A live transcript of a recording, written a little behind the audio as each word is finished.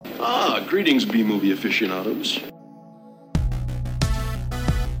Greetings, B-movie aficionados.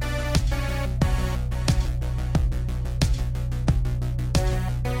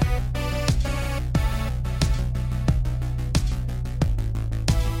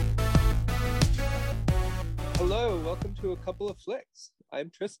 Hello, welcome to A Couple of Flicks. I'm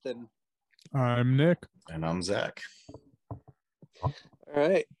Tristan. I'm Nick. And I'm Zach. All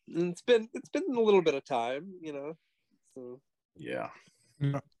right. And it's been a little bit of time, So Yeah.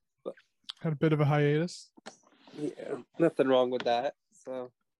 But, had a bit of a hiatus. Yeah, nothing wrong with that.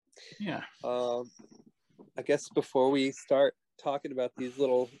 So yeah. I guess before we start talking about these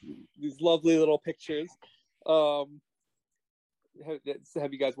lovely little pictures, have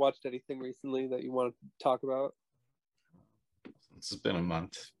you guys watched anything recently that you want to talk about? This has been a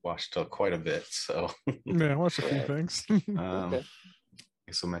month. Watched quite a bit, so Yeah, I watched a few things. Okay. I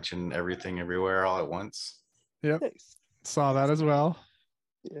guess we'll mention Everything Everywhere All at Once. Yep. Nice. Saw that as well.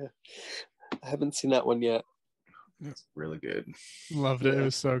 Yeah. I haven't seen that one yet. It's really good. Loved it. It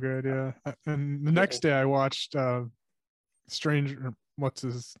was so good. Yeah. And the next day I watched Strange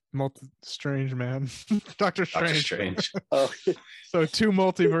Man. Doctor Strange. Oh. So 2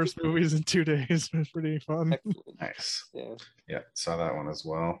 multiverse movies in 2 days. It was pretty fun. Excellent. Nice. Yeah, saw that one as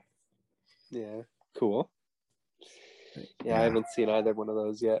well. Yeah, cool. Yeah, I haven't seen either one of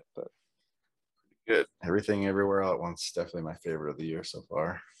those yet, but good. Everything Everywhere All at Once, definitely my favorite of the year so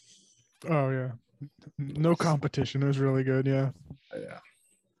far. Oh yeah, no competition. It was really good. Yeah.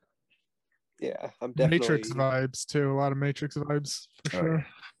 I'm definitely Matrix vibes too. A lot of Matrix vibes for sure.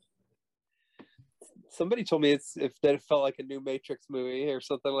 Yeah. Somebody told me if that it felt like a new Matrix movie or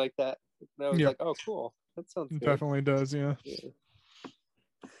something like that. And I was like, oh, cool. That sounds good. Definitely does. Yeah.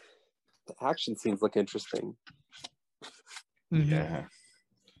 The action scenes look interesting. Mm-hmm. Yeah.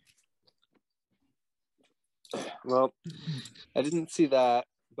 Well, I didn't see that,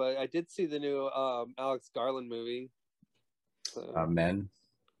 but I did see the new Alex Garland movie. So, Men.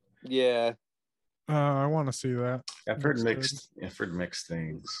 Yeah. I want to see that. I've heard mixed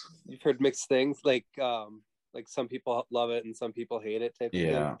things. You've heard mixed things, like some people love it and some people hate it. Type of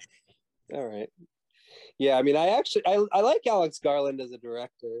thing. All right. Yeah, I mean, I like Alex Garland as a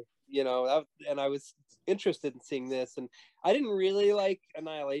director, and I was interested in seeing this, and I didn't really like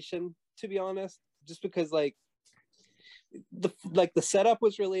Annihilation, to be honest, just because the setup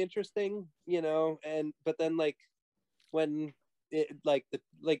was really interesting, but then when it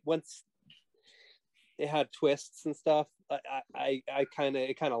once it had twists and stuff, it kind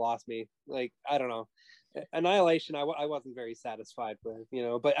of lost me. I don't know. Annihilation, I wasn't very satisfied with,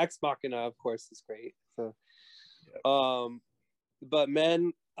 but Ex Machina, of course, is great. So, but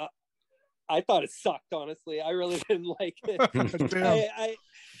Men, I thought it sucked. Honestly, I really didn't like it.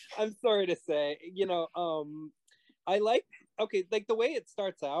 I'm sorry to say, I like the way it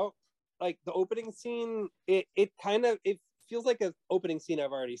starts out, like the opening scene. It feels like an opening scene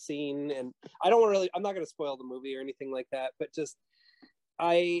I've already seen, and I'm not going to spoil the movie or anything like that, but just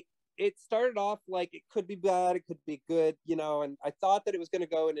it started off like it could be bad, it could be good, and I thought that it was going to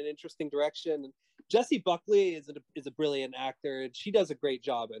go in an interesting direction. And Jessie Buckley is a brilliant actor, and she does a great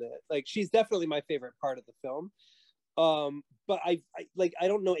job at it. She's definitely my favorite part of the film. But I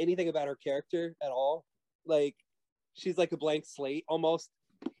don't know anything about her character at all. She's like a blank slate almost,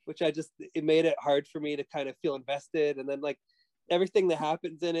 which it made it hard for me to kind of feel invested. And then everything that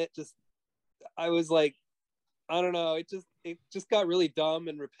happens in it, I was like, I don't know, it just got really dumb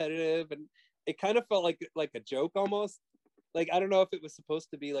and repetitive, and it kind of felt like a joke almost. I don't know if it was supposed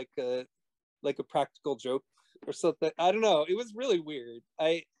to be like a practical joke or something. I don't know. It was really weird.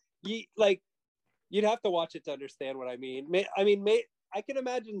 You'd have to watch it to understand what I mean. I can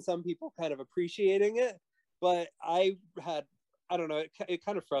imagine some people kind of appreciating it, but I don't know. It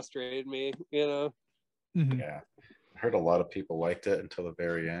kind of frustrated me, Mm-hmm. Yeah, I heard a lot of people liked it until the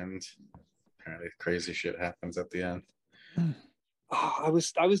very end. Apparently, crazy shit happens at the end. I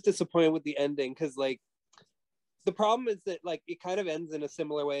was disappointed with the ending because the problem is that it kind of ends in a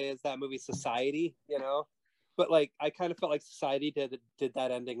similar way as that movie Society, but I kind of felt like Society did that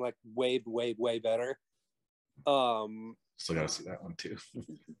ending way better. Still gotta see that one too.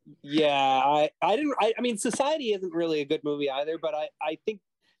 Yeah, I mean, Society isn't really a good movie either, but I think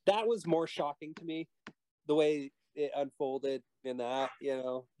that was more shocking to me, the way it unfolded in that.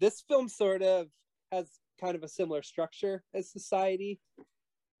 This film sort of has kind of a similar structure as Society.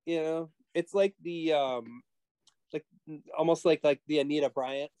 It's like the almost like the Anita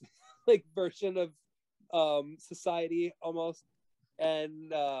Bryant version of Society almost,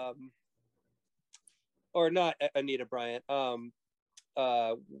 and or not Anita Bryant,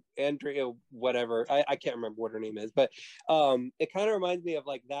 Andrea, whatever. I can't remember what her name is, but it kind of reminds me of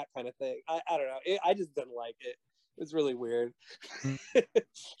like that kind of thing. I don't know. I just didn't like it. It was really weird.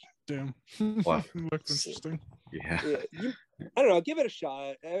 Damn. Wow. Looks interesting. Yeah. I don't know. Give it a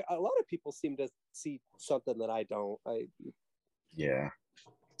shot. A lot of people seem to see something that I don't. Yeah.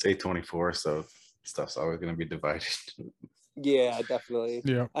 It's A24, so stuff's always going to be divided. Yeah, definitely.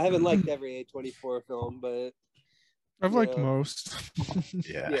 Yeah. I haven't liked every A24 film, but I've liked most.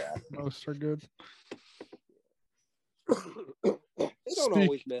 Yeah. Most are good. They don't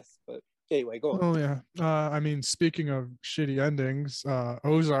always miss, but anyway, go on. Oh yeah. I mean, speaking of shitty endings,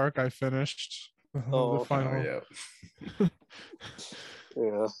 Ozark I finished. The final. Oh, yeah.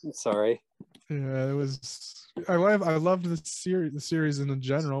 Yeah, I'm sorry. Yeah, it was. I loved the series in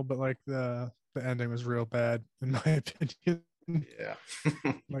general, but like the ending was real bad in my opinion. Yeah.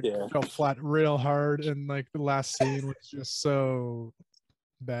 Like fell flat real hard, and like the last scene was just so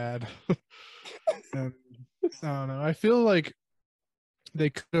bad. And I don't know. I feel like they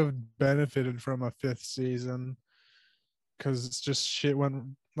could have benefited from a fifth season because it's just shit went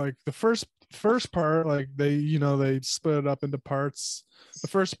like the first part, like they split it up into parts. The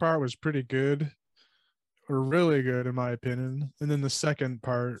first part was pretty good, or really good in my opinion, and then the second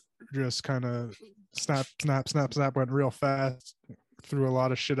part just kind of snap went real fast, threw a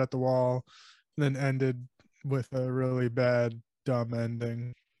lot of shit at the wall, and then ended with a really bad dumb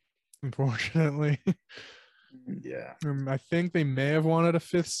ending, unfortunately. Yeah. I think they may have wanted a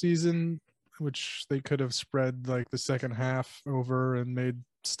fifth season, which they could have spread like the second half over and made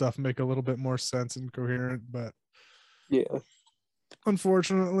stuff make a little bit more sense and coherent, but yeah,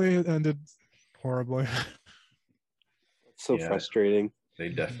 unfortunately it ended horribly. it's so frustrating. They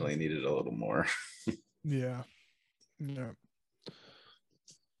definitely needed a little more. Yeah. No,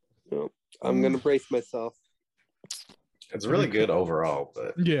 I'm gonna brace myself. It's really good overall,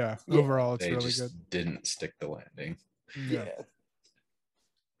 but overall it's they really just good. didn't stick the landing. Yeah,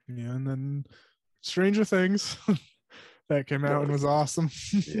 and then Stranger Things that came out and was awesome.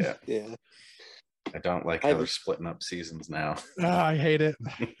 Yeah. I don't like how they're splitting up seasons now. I hate it.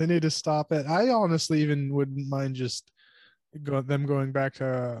 They need to stop it. I honestly even wouldn't mind just them going back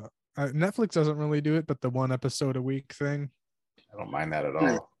to Netflix doesn't really do it, but the one episode a week thing. I don't mind that at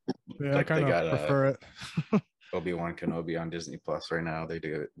all. Yeah, I kind of prefer it. Obi-Wan Kenobi on Disney Plus right now. They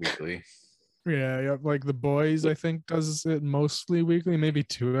do it weekly. Yeah, like The Boys, I think does it mostly weekly, maybe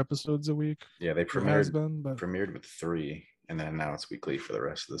 2 episodes a week. Yeah, they premiered with 3, and then now it's weekly for the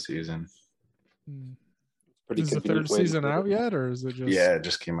rest of the season. Is the 3rd season out yet, or is it just? Yeah, it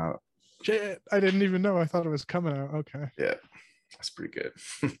just came out. Shit, I didn't even know. I thought it was coming out. Okay. Yeah, that's pretty good.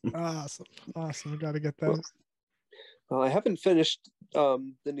 Awesome. We got to get that. Well, I haven't finished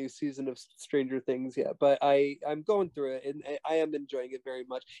the new season of Stranger Things yet, but I'm going through it and I am enjoying it very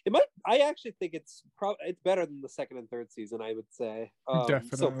much. I actually think it's better than the 2nd and 3rd season, I would say.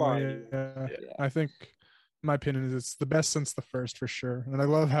 Definitely. So far. Yeah. I think my opinion is it's the best since the first for sure. And I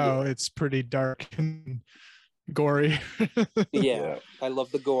love how it's pretty dark and gory. I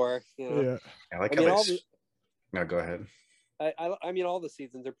love the gore. Yeah. I like how No, go ahead. I mean, all the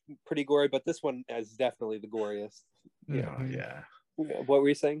seasons are pretty gory, but this one is definitely the goriest. Yeah. What were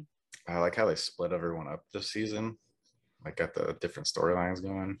you saying? I like how they split everyone up this season. Like got the different storylines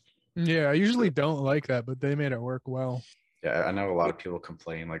going. Yeah, I usually don't like that, but they made it work well. Yeah, I know a lot of people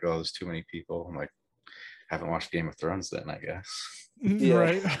complain like, "Oh, there's too many people." I'm like, haven't watched Game of Thrones then, I guess.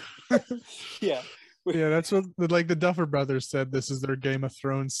 Right. Yeah. Yeah, that's what like the Duffer Brothers said. This is their Game of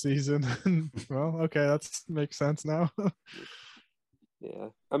Thrones season. Well, okay, that makes sense now. Yeah,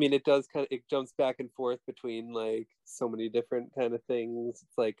 I mean, it jumps back and forth between like so many different kind of things.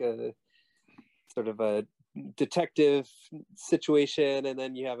 It's like a sort of a detective situation, and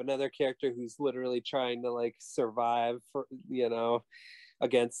then you have another character who's literally trying to like survive for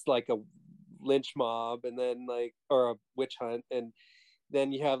against like a lynch mob, and then like or a witch hunt, and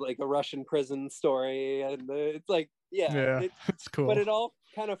then you have like a Russian prison story, and it's like it's cool, but it all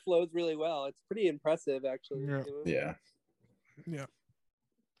kind of flows really well. It's pretty impressive, actually. Yeah.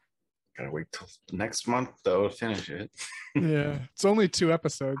 Gotta wait till next month though to finish it. Yeah, it's only 2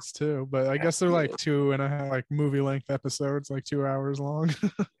 episodes too, but I guess they're like 2.5 like movie length episodes, like 2 hours long.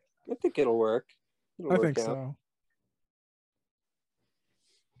 I think it'll work. I think so.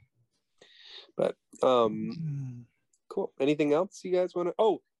 But cool. Anything else you guys want to?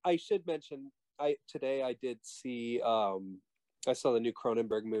 Oh, I should mention. Today I did see. I saw the new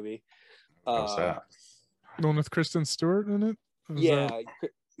Cronenberg movie. What's that? The one with Kristen Stewart in it?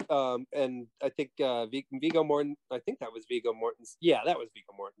 and I think Viggo Mortensen. I think that was Viggo Mortensen. Yeah, that was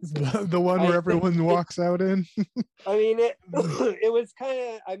Viggo Mortensen. The one where everyone walks out in. I mean, it it was kind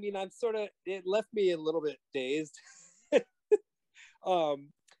of. I mean, I'm sort of. It left me a little bit dazed.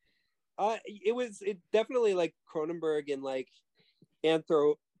 It definitely like Cronenberg in like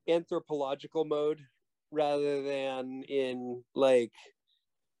anthropological mode rather than in like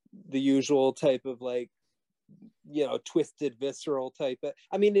the usual type of like, you know, twisted visceral type.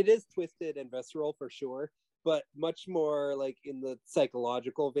 I mean, it is twisted and visceral for sure, but much more like in the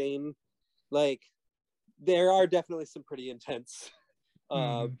psychological vein. Like there are definitely some pretty intense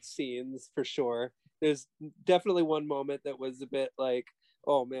scenes for sure. There's definitely one moment that was a bit like,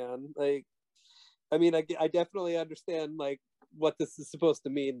 oh man, like, I mean, I definitely understand like what this is supposed to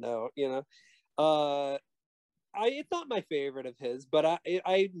mean though, you know. It's not my favorite of his, but I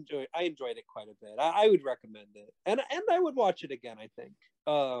enjoyed it quite a bit. I would recommend it, and I would watch it again. I think,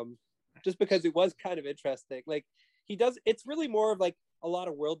 just because it was kind of interesting. Like it's really more of like a lot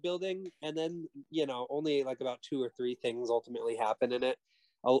of world building, and then, you know, only like about 2 or 3 things ultimately happen in it.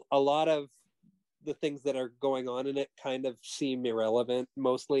 A lot of the things that are going on in it kind of seem irrelevant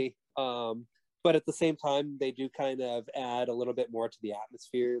mostly, but at the same time they do kind of add a little bit more to the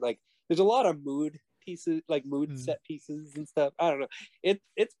atmosphere. Like there's a lot of mood pieces, like mood set pieces and stuff. I don't know,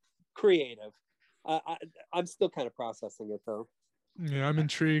 it's creative. I'm still kind of processing it though. Yeah, I'm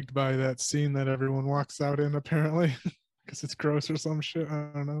intrigued by that scene that everyone walks out in apparently, because it's gross or some shit. I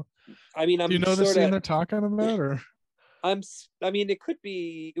don't know. I mean, do you know the scene they're talking about, or? I mean, it could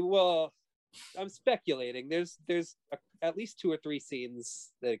be. Well, I'm speculating. There's at least 2 or 3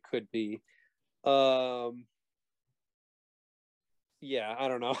 scenes that it could be. Yeah, I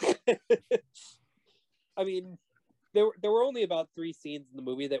don't know. I mean, there were only about 3 scenes in the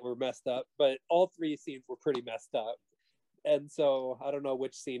movie that were messed up, but all 3 scenes were pretty messed up. And so I don't know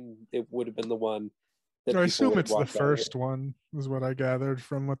which scene it would have been the one that I assume it's the first one, is what I gathered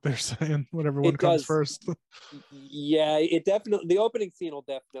from what they're saying. Whatever one comes first. Yeah, it definitely, the opening scene will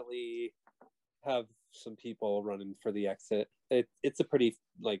definitely have some people running for the exit. It's a pretty,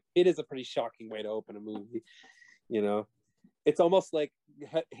 like, it is a pretty shocking way to open a movie, you know. It's almost like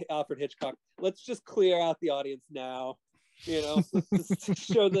Alfred Hitchcock, let's just clear out the audience now, you know. Let's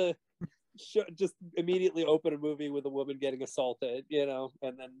just just immediately open a movie with a woman getting assaulted, you know,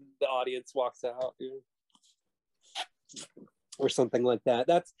 and then the audience walks out, you know, or something like that.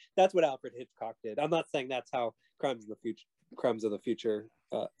 That's what Alfred Hitchcock did. I'm not saying that's how Crimes of the Future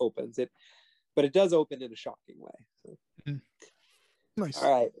opens it, but it does open in a shocking way. So. Nice.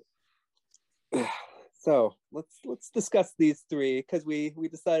 All right. So let's discuss these 3, because we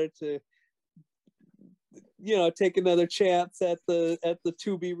decided to, you know, take another chance at the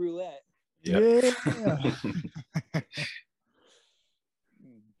Tubi roulette. Yep.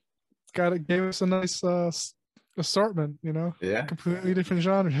 Yeah. Gave us a nice assortment, you know. Yeah. Completely different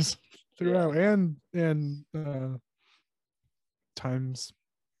genres throughout, and times,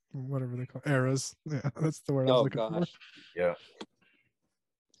 whatever they call eras. Yeah, that's the word I was looking for. Yeah.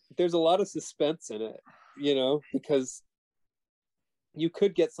 There's a lot of suspense in it, you know, because you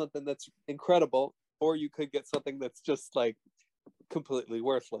could get something that's incredible, or you could get something that's just like completely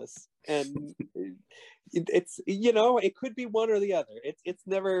worthless. And it's, you know, it could be one or the other. It's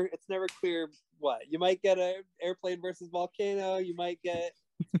never clear what you might get. A airplane versus volcano, you might get,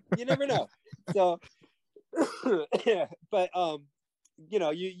 you never know. So yeah, but you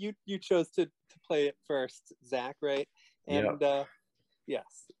know, you chose to play it first, Zach, right? And yes.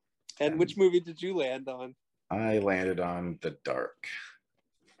 And which movie did you land on? I landed on The Dark,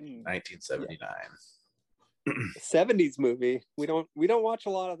 1979. Yeah. 70s movie. We don't watch a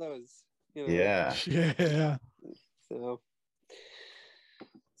lot of those, you know? Yeah. So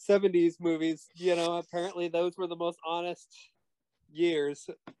 70s movies, you know, apparently those were the most honest years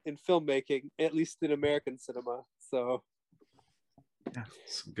in filmmaking, at least in American cinema. So yeah,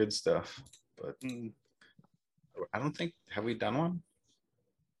 some good stuff. But I don't think, have we done one?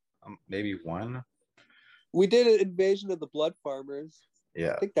 Maybe one. We did an Invasion of the Blood Farmers.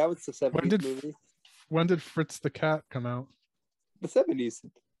 Yeah, I think that was the 70s movie. When did Fritz the Cat come out? The 70s.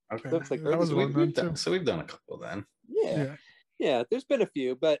 Okay, like that was we've done a couple then. Yeah. There's been a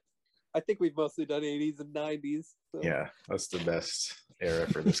few, but I think we've mostly done 80s and 90s. So. Yeah, that's the best era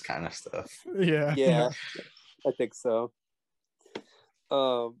for this kind of stuff. Yeah, I think so.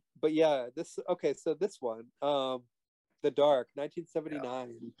 But yeah, so this one, The Dark, 1979.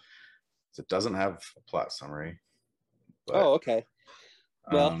 Yeah. So it doesn't have a plot summary. But, okay.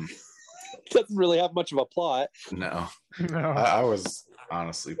 Well, doesn't really have much of a plot. No. I was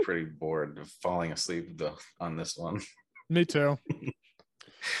honestly pretty bored of falling asleep on this one. Me too.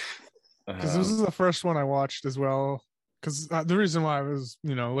 because this is the first one I watched as well. Because the reason why I was,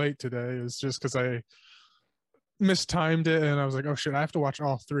 late today is just because I mistimed it, and I was like, oh shit, I have to watch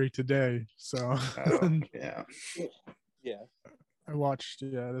all three today. So yeah. I watched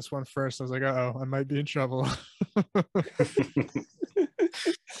this one first. I was like, oh, I might be in trouble.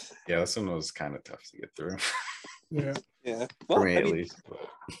 Yeah, this one was kind of tough to get through. Yeah. Well, for me, at least.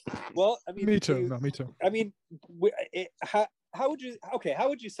 Well, I mean, me too. No, me too. I mean, how would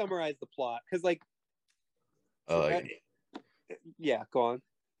you summarize the plot? Because yeah, go on.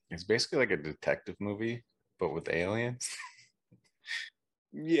 It's basically like a detective movie, but with aliens.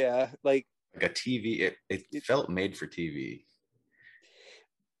 Yeah, like a TV. It felt made for TV.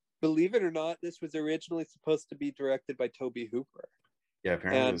 Believe it or not, this was originally supposed to be directed by Toby Hooper. Yeah,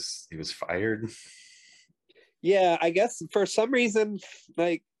 apparently he was fired. Yeah, I guess for some reason,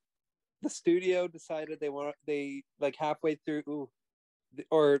 like the studio decided they like halfway through,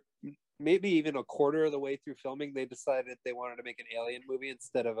 or maybe even a quarter of the way through filming, they decided they wanted to make an alien movie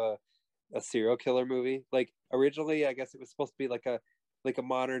instead of a serial killer movie. Like originally, I guess it was supposed to be like a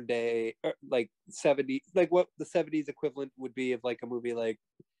modern day, like 70s, like what the 70s equivalent would be of like a movie like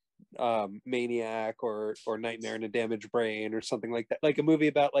Maniac or Nightmare in a Damaged Brain or something like that, like a movie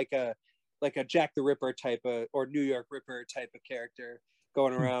about like a Jack the Ripper type of, or New York Ripper type of character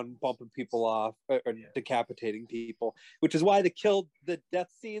going around bumping people off or decapitating people, which is why the death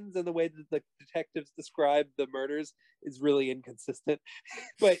scenes and the way that the detectives describe the murders is really inconsistent.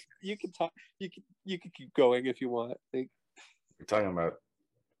 But you can keep going if you want. We're talking about,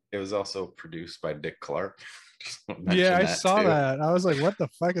 it was also produced by Dick Clark. Yeah, I saw that. I was like, what the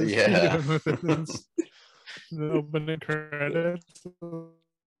fuck is he doing with it? The opening credits.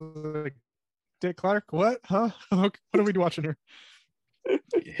 Like, Dick Clark, what? Huh? What are we watching here?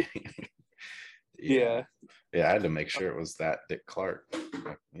 Yeah, I had to make sure it was that Dick Clark.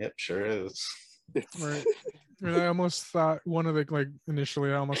 Like, yep, sure is. Right. And I almost thought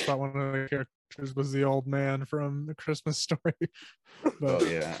initially I almost thought one of the characters was the old man from The Christmas Story. But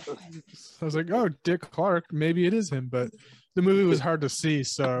I was like, oh, Dick Clark, maybe it is him. But the movie was hard to see,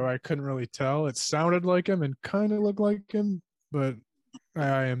 so I couldn't really tell. It sounded like him and kind of looked like him, but I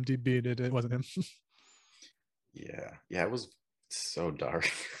IMDb'd it. It wasn't him. Yeah, it was so dark.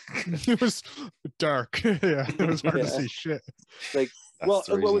 It was dark. Yeah, it was hard to see shit. Like, that's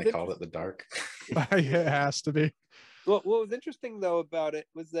the reason they called it The Dark. It has to be. Well, what was interesting though about it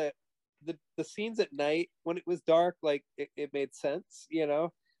was that the scenes at night when it was dark, like it made sense,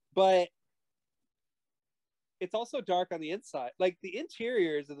 but it's also dark on the inside. Like the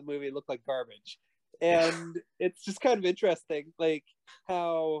interiors of the movie look like garbage, and it's just kind of interesting, like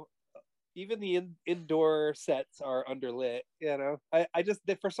how even the indoor sets are underlit. I just,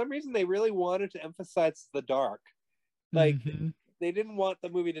 for some reason they really wanted to emphasize the dark. Like they didn't want the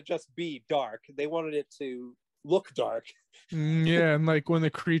movie to just be dark. They wanted it to look dark. Yeah, and like when the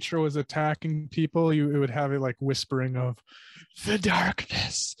creature was attacking people, it would have it like whispering of the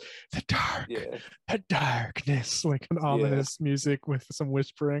darkness, the dark, the darkness, like an ominous music with some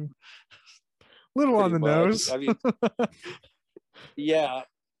whispering. Little pretty on the nose. I mean, yeah.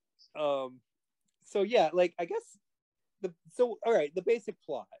 So yeah, like I guess all right, the basic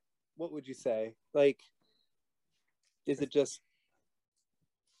plot. What would you say? Like, is it just,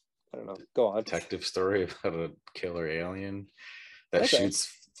 I don't know. Go on. Detective story about a killer alien that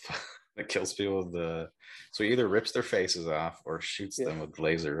that kills people with so he either rips their faces off or shoots them with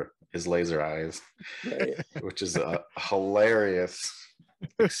his laser eyes, which is a hilarious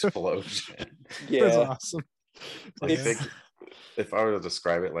explosion. Yeah, that's awesome. I think if I were to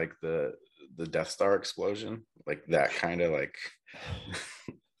describe it like the Death Star explosion, like that kind of like.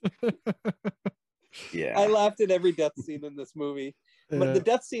 Yeah, I laughed at every death scene in this movie. But the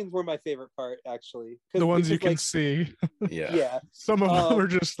death scenes were my favorite part, actually. The ones you can see. Yeah. Some of them are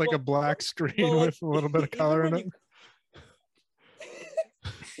just like a black screen with a little bit of color in it.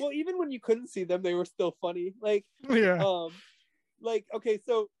 Well, even when you couldn't see them, they were still funny. Like, okay,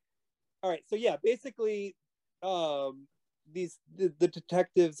 so, all right, so yeah, basically, the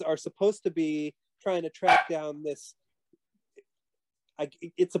detectives are supposed to be trying to track down this.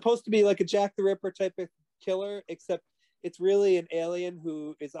 It's supposed to be like a Jack the Ripper type of killer, except it's really an alien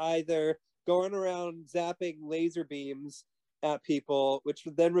who is either going around zapping laser beams at people, which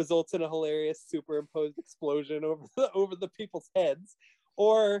then results in a hilarious superimposed explosion over the people's heads,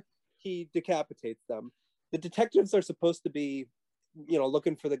 or he decapitates them. The detectives are supposed to be,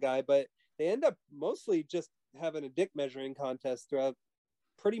 looking for the guy, but they end up mostly just having a dick measuring contest throughout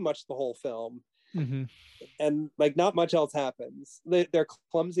pretty much the whole film. Mm-hmm. And like not much else happens. They're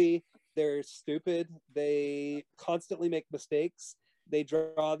clumsy, they're stupid, they constantly make mistakes. they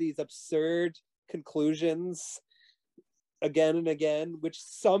draw these absurd conclusions again and again, which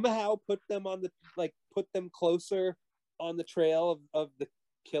somehow put them closer on the trail of the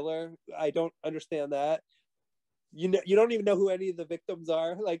killer. I don't understand that. You don't even know who any of the victims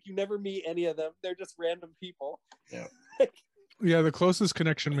are. Like, you never meet any of them. They're just random people. Yeah. Yeah, the closest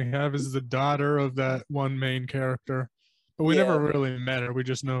connection we have is the daughter of that one main character. But we never really met her. We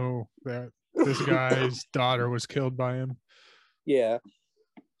just know that this guy's daughter was killed by him. Yeah.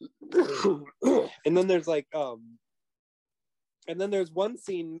 And then there's one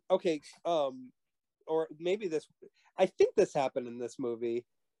scene, okay, or maybe I think this happened in this movie,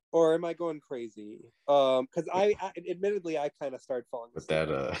 or am I going crazy? Because I admittedly I kind of started falling with that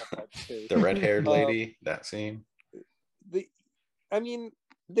the red-haired lady, that scene.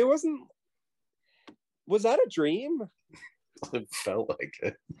 There wasn't. Was that a dream? It felt like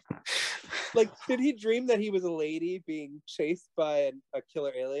it. Like, did he dream that he was a lady being chased by a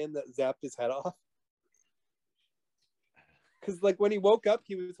killer alien that zapped his head off? Because, like, when he woke up,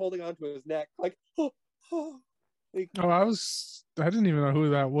 he was holding onto his neck, like, like, I didn't even know who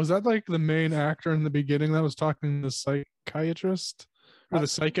that was. That like the main actor in the beginning that was talking to the psychiatrist or the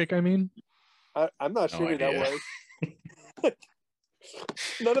psychic? I mean, I'm not sure who that was.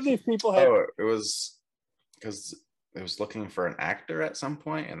 None of these people had. Oh, it was because it was looking for an actor at some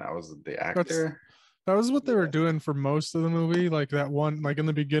point, and that was the actor. That was what they were doing for most of the movie. Like that one, like in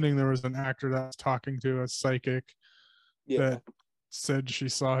the beginning, there was an actor that was talking to a psychic that said she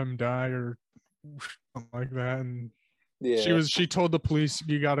saw him die or something like that, and she told the police,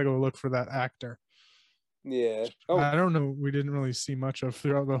 "You got to go look for that actor." Yeah. I don't know. We didn't really see much of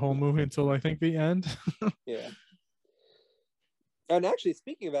throughout the whole movie until I think the end. Yeah. And actually,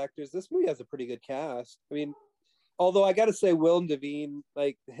 speaking of actors, this movie has a pretty good cast. I mean, although I got to say, Willem Devine,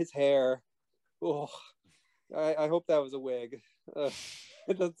 like his hair, I hope that was a wig.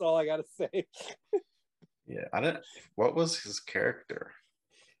 That's all I got to say. Yeah, what was his character?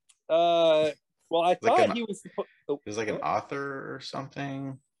 Well, I thought he was. He was like an author or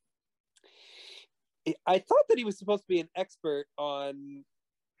something. I thought that he was supposed to be an expert on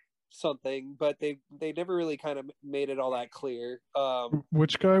something, but they never really kind of made it all that clear.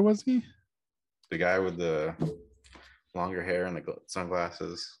 Which guy was he? The guy with the longer hair and the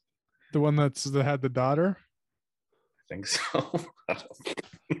sunglasses. The one that had the daughter? I think so.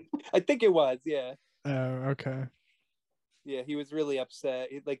 I think it was, yeah. Okay. Yeah, he was really upset.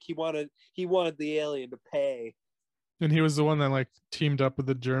 Like he wanted the alien to pay. And he was the one that like teamed up with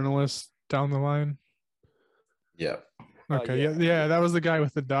the journalist down the line. Yeah. Okay. Yeah. That was the guy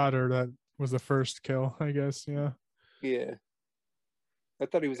with the daughter that was the first kill, I guess. Yeah. Yeah. I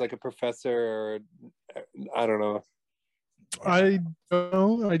thought he was like a professor, or I don't know. I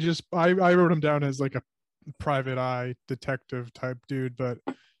don't know. I wrote him down as like a private eye detective type dude, but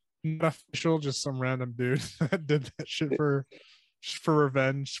not official, just some random dude that did that shit for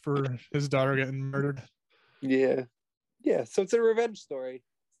revenge for his daughter getting murdered. Yeah. Yeah. So it's a revenge story,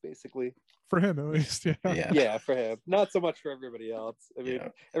 basically. For him, at least. Yeah. Yeah, for him. Not so much for everybody else. I mean,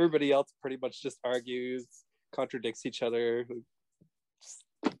 everybody else pretty much just argues, contradicts each other. Just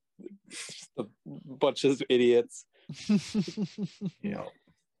a bunch of idiots. Yeah.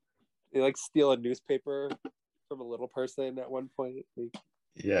 They like steal a newspaper from a little person at one point.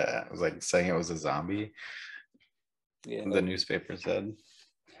 Yeah, it was like saying it was a zombie. Yeah. The newspaper said.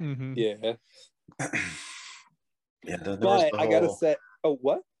 Mm-hmm. Yeah. Yeah. But I gotta say,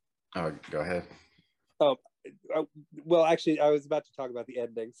 what? Oh, go ahead. Well, actually, I was about to talk about the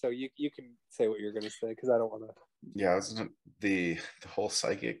ending, so you can say what you're gonna say because I don't want to. Yeah, wasn't the whole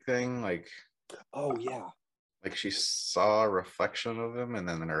psychic thing like? Oh yeah. Like she saw a reflection of him, and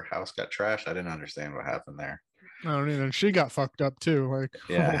then her house got trashed. I didn't understand what happened there. I don't either. She got fucked up too. Like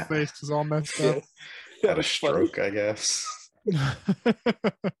her whole face is all messed up. Had a stroke, I guess.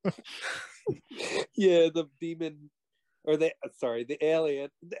 Yeah, the demon, or the alien.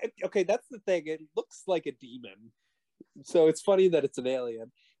 Okay, that's the thing. It looks like a demon, so it's funny that it's an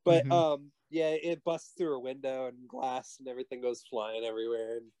alien. But yeah, it busts through a window and glass and everything goes flying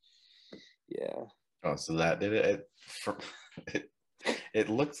everywhere. And yeah. Oh, so that did it. It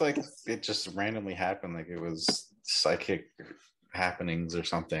looks like it just randomly happened, like it was psychic happenings or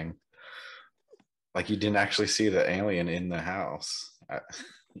something. Like you didn't actually see the alien in the house.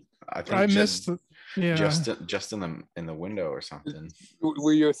 I think I missed. Yeah, just in the window or something.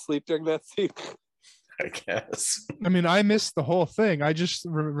 Were you asleep during that scene? I guess. I mean, I missed the whole thing. I just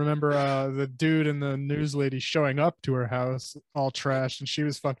remember the dude and the news lady showing up to her house all trashed, and she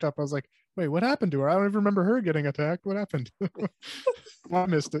was fucked up. I was like, wait, what happened to her? I don't even remember her getting attacked. What happened? I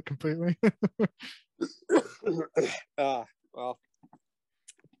missed it completely. Well,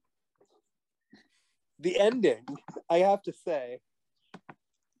 The ending, I have to say,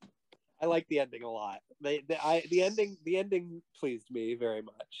 I like the ending a lot. The ending pleased me very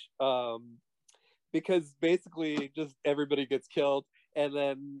much. Because basically just everybody gets killed, and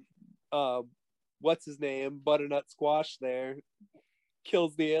then what's his name, Butternut Squash there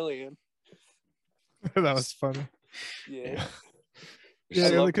kills the alien. That was funny. Yeah.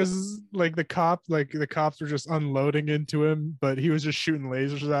 Yeah, because like the cops were just unloading into him, but he was just shooting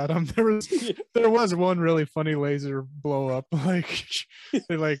lasers at him. There was one really funny laser blow up, like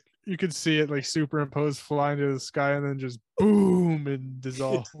you could see it like superimposed flying to the sky and then just boom and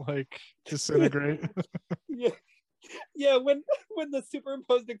dissolve, like disintegrate. Yeah, when the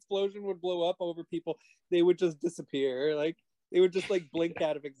superimposed explosion would blow up over people, they would just disappear. Like they would just like blink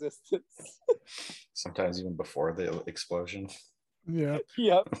out of existence. Sometimes even before the explosion. Yeah.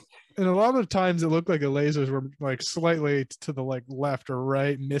 Yep. And a lot of times it looked like the lasers were like slightly to the like left or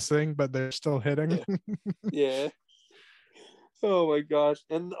right missing, but they're still hitting. Yeah. Oh my gosh.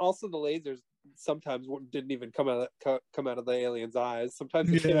 And also the lasers sometimes didn't even come out of the aliens' eyes. Sometimes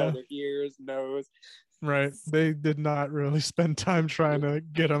they came out of their ears, nose. Right. They did not really spend time trying to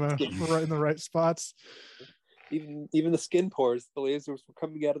get them right in the right spots. Even the skin pores, the lasers were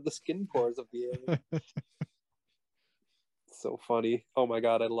coming out of the skin pores of the alien. So funny. Oh my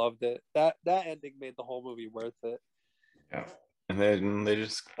god, I loved it. That ending made the whole movie worth it. Yeah. And then they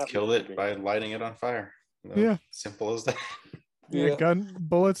just killed it by lighting it on fire. Yeah. Simple as that. Yeah, gun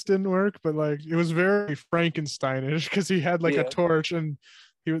bullets didn't work, but like it was very Frankensteinish because he had like a torch and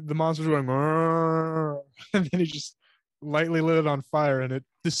the monsters were going, and then he just lightly lit it on fire and it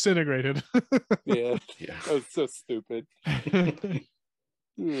disintegrated. Yeah. That was so stupid.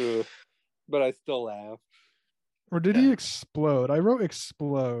 But I still laugh. Or did he explode? I wrote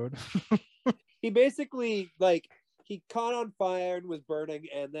explode. He basically he caught on fire and was burning,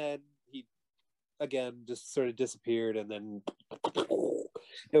 and then he again just sort of disappeared, and then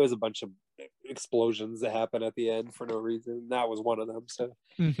there was a bunch of explosions that happened at the end for no reason. That was one of them. So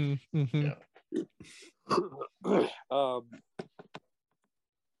yeah.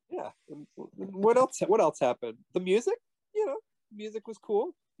 What else happened? The music, music was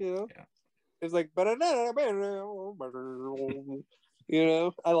cool. It was like, I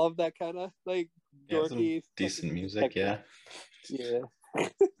love that kind of like dorky, decent music. Yeah.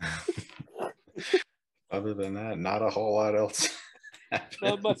 Other than that, not a whole lot else.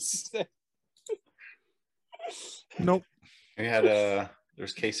 Not much to say. Nope. We had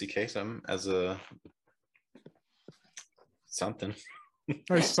there's Casey Kasem as a something.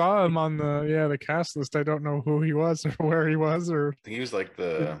 I saw him on the cast list. I don't know who he was or where he was, or I think he was like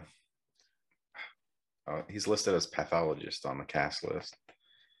he's listed as pathologist on the cast list.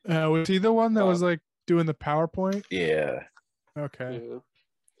 Was he the one that was like doing the PowerPoint? Yeah. Okay. Yeah.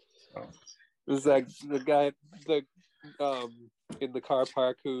 It was like the guy in the car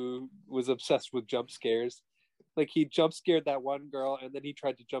park who was obsessed with jump scares. Like he jump scared that one girl, and then he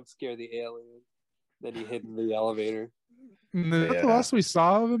tried to jump scare the alien. Then he hid in the elevator. And then the last we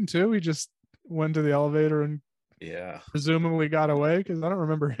saw of him too, he just went to the elevator and presumably got away, because I don't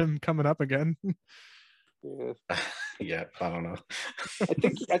remember him coming up again. Yeah, I don't know.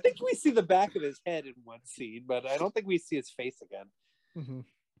 I think we see the back of his head in one scene, but I don't think we see his face again. Mm-hmm.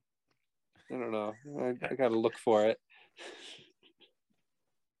 I don't know. I gotta look for it.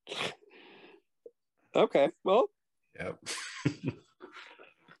 Okay, well. Yep.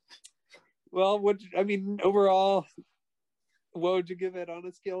 Well, overall, what would you give it on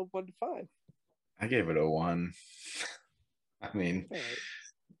a scale of 1 to 5? I gave it a 1. I mean,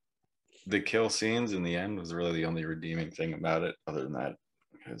 the kill scenes in the end was really the only redeeming thing about it. Other than that,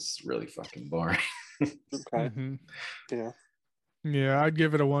 it's really fucking boring. Okay. Mm-hmm. Yeah. Yeah, I'd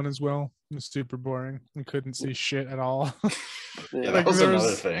give it a 1 as well. It was super boring. I couldn't see shit at all. That was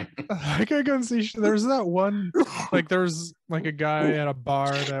another thing. I couldn't see shit. There's that one, like there's like a guy at a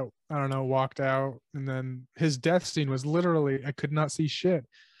bar that, I don't know, walked out, and then his death scene was literally, I could not see shit.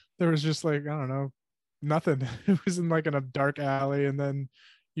 There was just like, I don't know, nothing. It was in like in a dark alley, and then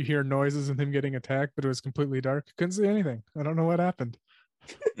you hear noises and him getting attacked, but it was completely dark. Couldn't see anything. I don't know what happened.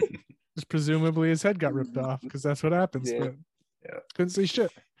 Just presumably his head got ripped off, because that's what happens. Yeah. But couldn't see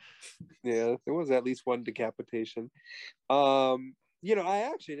shit. Yeah, there was at least one decapitation. I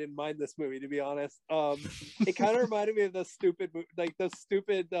actually didn't mind this movie, to be honest. It kind of reminded me of those stupid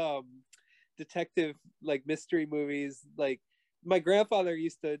detective like mystery movies. Like my grandfather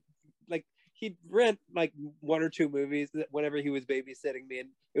used to he'd rent like 1 or 2 movies whenever he was babysitting me, and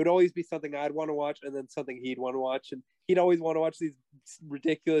it would always be something I'd want to watch and then something he'd want to watch, and he'd always want to watch these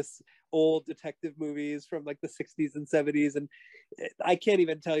ridiculous old detective movies from like the 60s and 70s, and I can't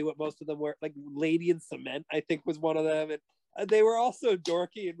even tell you what most of them were. Like Lady in Cement, I think, was one of them, and they were all so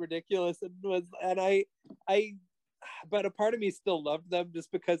dorky and ridiculous, and I but a part of me still loved them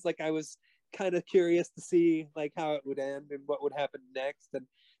just because like I was kind of curious to see like how it would end and what would happen next. And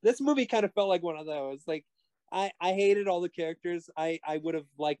this movie kind of felt like one of those. Like I hated all the characters. I would have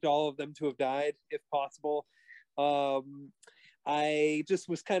liked all of them to have died if possible. I just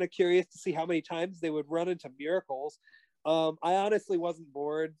was kind of curious to see how many times they would run into miracles. I honestly wasn't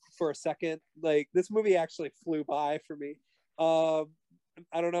bored for a second. Like this movie actually flew by for me. I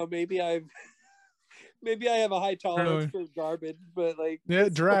don't know, maybe I have a high tolerance for garbage, but like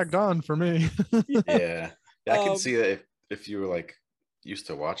it dragged on for me. Yeah. I can see that if you were like used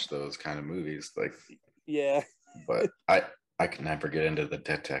to watch those kind of movies, like yeah. But I can never get into the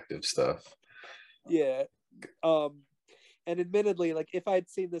detective stuff. Yeah. And admittedly, like if I'd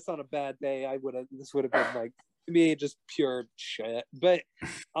seen this on a bad day, this would have been like to me just pure shit. But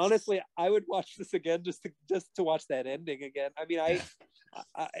honestly, I would watch this again just to watch that ending again. I mean,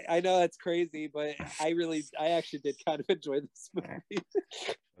 I know that's crazy, but I actually did kind of enjoy this movie.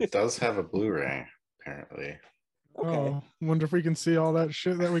 It does have a Blu-ray, apparently. Okay. Oh, wonder if we can see all that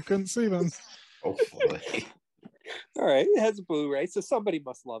shit that we couldn't see then. Hopefully. All right, it has a Blu-ray, so somebody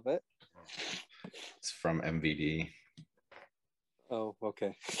must love it. It's from MVD. Oh,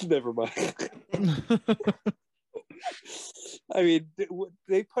 okay. Never mind. I mean,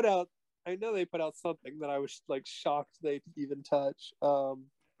 they put out. I know they put out something that I was like shocked they even touch. Put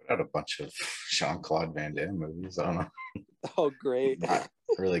out a bunch of Jean-Claude Van Damme movies. I don't know. Oh, great! Not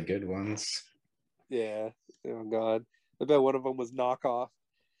really good ones. Yeah. Oh God. I bet one of them was Knockoff.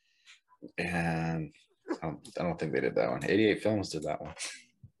 And I don't think they did that one. 88 Films did that one.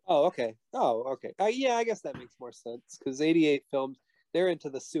 Oh, okay. Yeah, I guess that makes more sense because 88 Films, they're into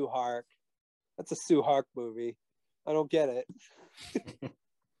the Sue Hark. That's a Sue Hark movie. I don't get it.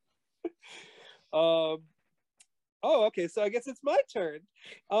 Oh, okay. So I guess it's my turn.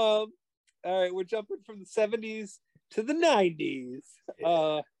 All right, we're jumping from the 70s to the 90s.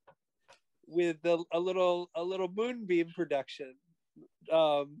 With a little Moonbeam production,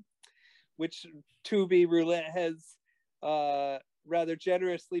 which Tubi Roulette has rather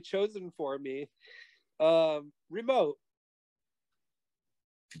generously chosen for me. Remote.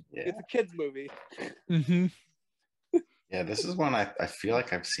 Yeah. It's a kids movie. Mm-hmm. Yeah, this is one I feel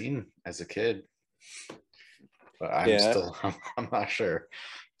like I've seen as a kid, but I'm not sure.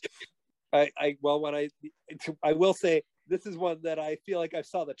 I will say this is one that I feel like I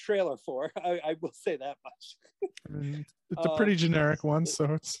saw the trailer for. I will say that much. It's a pretty generic one, so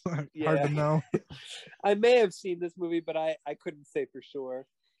it's hard to know. I may have seen this movie, but I couldn't say for sure.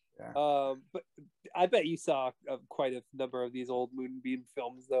 Yeah. But I bet you saw quite a number of these old Moonbeam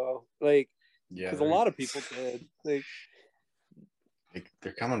films, though. Like, because a lot of people did. Like,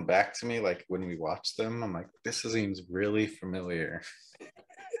 they're coming back to me. Like when we watch them, I'm like, this seems really familiar.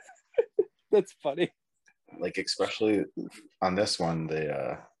 That's funny. Like especially on this one,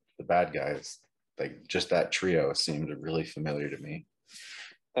 the bad guys, like just that trio seemed really familiar to me.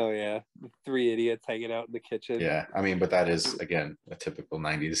 Oh yeah, the 3 idiots hanging out in the kitchen. Yeah, I mean, but that is again a typical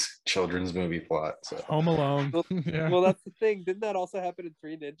 '90s children's movie plot. So Home Alone. Well, that's the thing. Didn't that also happen in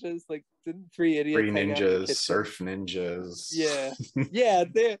 3 Ninjas? Like, didn't 3 idiots? 3 hang out in the ninjas, kitchen? surf ninjas. Yeah, yeah.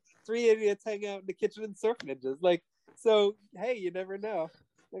 3 idiots hang out in the kitchen and surf ninjas. Like, so hey, you never know.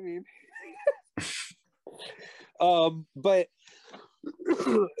 I mean, but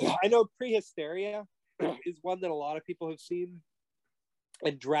I know Prehysteria is one that a lot of people have seen.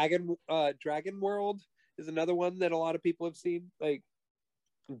 And Dragon World is another one that a lot of people have seen. Like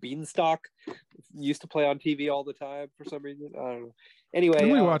Beanstalk used to play on TV all the time for some reason. I don't know. Anyway,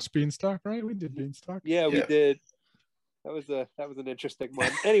 we watched Beanstalk, right? We did Beanstalk. Yeah, we did. That was an interesting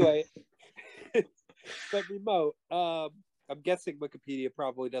one. Anyway, but Remote. I'm guessing Wikipedia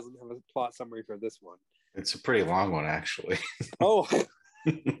probably doesn't have a plot summary for this one. It's a pretty long one, actually. Oh.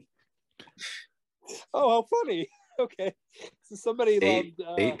 Oh, how funny. Okay. So somebody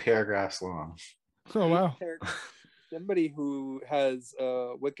loved 8 paragraphs long. Oh wow. Somebody who has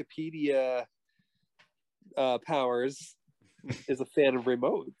Wikipedia powers is a fan of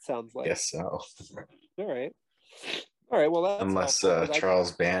Remote, it sounds like. Yes, so. All right. Well, that's unless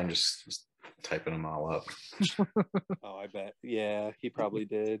Charles Band just was typing them all up. Oh, I bet. Yeah, he probably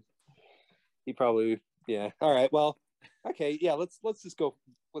did. He probably. Yeah. All right. Well. Okay. Yeah. Let's just go.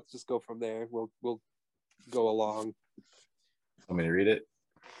 Let's just go from there. We'll go along. Want me to read it?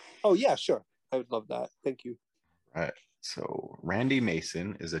 Oh yeah, sure. I would love that. Thank you. Right. So Randy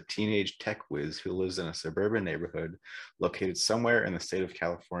Mason is a teenage tech whiz who lives in a suburban neighborhood located somewhere in the state of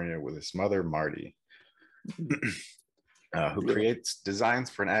California with his mother, Marty, who creates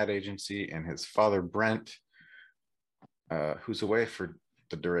designs for an ad agency, and his father, Brent, who's away for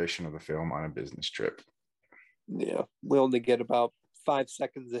the duration of the film on a business trip. Yeah, we only get about 5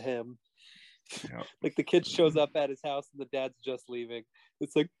 seconds of him. Yep. Like the kid shows up at his house and the dad's just leaving.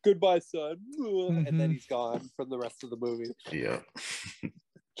 It's like, goodbye, son. And then he's gone from the rest of the movie. Yeah.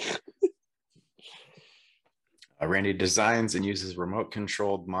 Randy designs and uses remote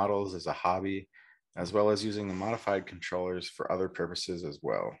controlled models as a hobby, as well as using the modified controllers for other purposes as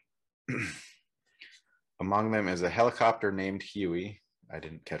well. Among them is a helicopter named Huey. I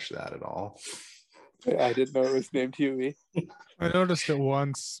didn't catch that at all. I didn't know it was named Huey. I noticed it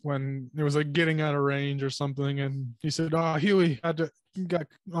once when it was like getting out of range or something, and he said, "Oh, Huey, got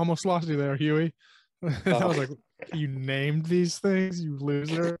almost lost you there, Huey." And I was like, "You named these things, you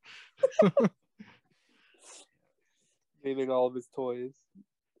loser." Naming all of his toys,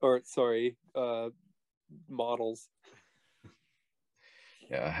 or sorry, models.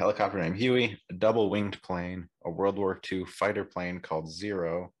 Yeah, a helicopter named Huey, a double-winged plane, a World War II fighter plane called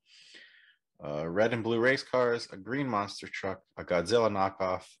Zero, red and blue race cars, a green monster truck, a Godzilla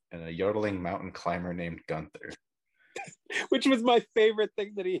knockoff, and a yodeling mountain climber named Gunther. Which was my favorite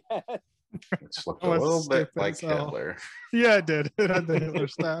thing that he had. Which looked a little bit like hell. Hitler. Yeah, it did. It had the Hitler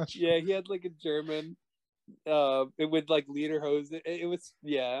stash. Yeah, he had like a German, it would like lederhosen. It was,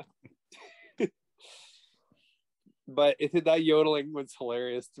 yeah. But that yodeling was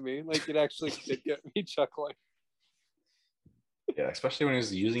hilarious to me. Like it actually did get me chuckling. Yeah, especially when he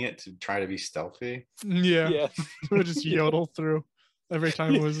was using it to try to be stealthy. Yeah. It would just yodel through every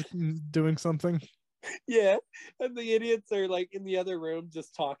time it was doing something. Yeah, and the idiots are like in the other room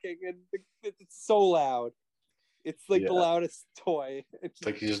just talking, and it's so loud. It's like the loudest toy. It's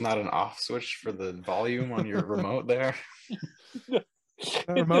like there's not an off switch for the volume on your remote there. The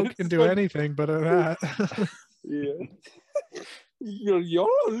remote can do anything but that. Yeah.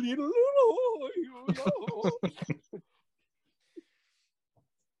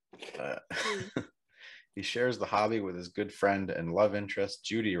 He shares the hobby with his good friend and love interest,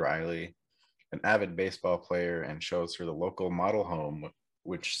 Judy Riley, an avid baseball player, and shows her the local model home,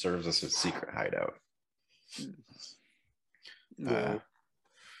 which serves as his secret hideout. The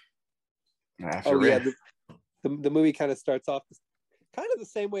movie kind of starts off kind of the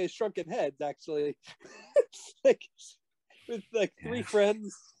same way as Shrunken Heads, actually. Like with like three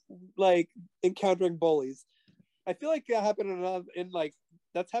friends like encountering bullies. I feel like that happened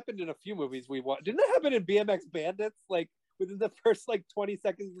that's happened in a few movies we watched. Didn't it happen in BMX Bandits? Like within the first like 20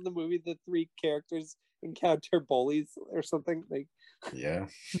 seconds of the movie, the three characters encounter bullies or something. Like yeah.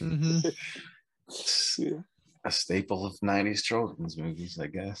 Yeah. A staple of 90s children's movies, I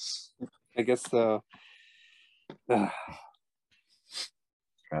guess. I guess so.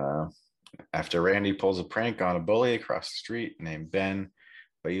 After Randy pulls a prank on a bully across the street named Ben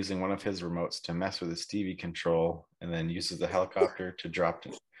by using one of his remotes to mess with his TV control, and then uses the helicopter to drop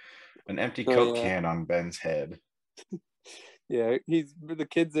an empty Coke can on Ben's head. Yeah, the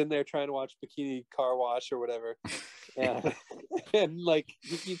kid's in there trying to watch Bikini Car Wash or whatever. Yeah. And like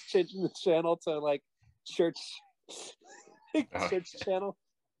he keeps changing the channel to like church channel.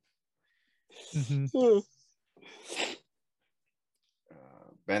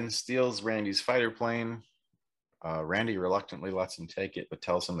 Ben steals Randy's fighter plane. Randy reluctantly lets him take it, but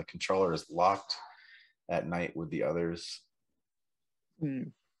tells him the controller is locked at night with the others.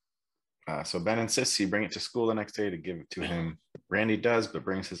 So Ben insists he bring it to school the next day to give it to him. Randy does, but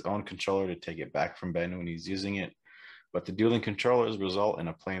brings his own controller to take it back from Ben when he's using it. But the dueling controllers result in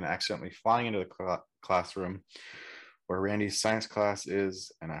a plane accidentally flying into the classroom where Randy's science class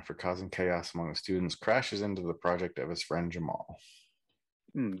is, and after causing chaos among the students, crashes into the project of his friend Jamal.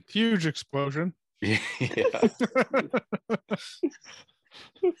 Huge explosion. Yeah.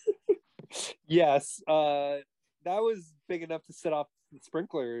 Yes, that was big enough to set off the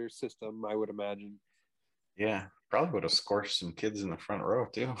sprinkler system, I would imagine. Yeah, probably would have scorched some kids in the front row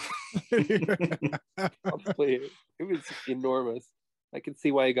too. Probably. It was enormous. I can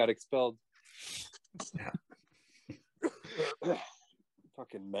see why he got expelled. Yeah.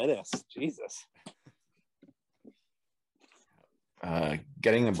 Fucking menace, Jesus.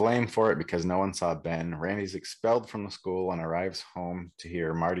 Getting the blame for it because no one saw Ben, Randy's expelled from the school and arrives home to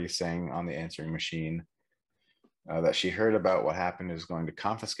hear Marty saying on the answering machine that she heard about what happened and is going to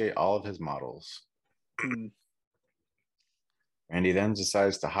confiscate all of his models. Randy then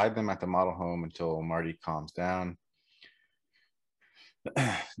decides to hide them at the model home until Marty calms down.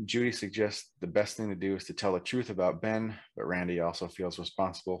 Judy suggests the best thing to do is to tell the truth about Ben, but Randy also feels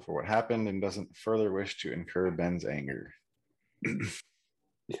responsible for what happened and doesn't further wish to incur Ben's anger.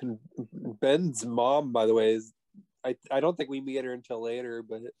 Ben's mom, by the way, is I don't think we meet her until later,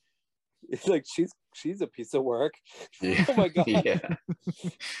 but it's like she's a piece of work. Yeah. Oh my god. Yeah.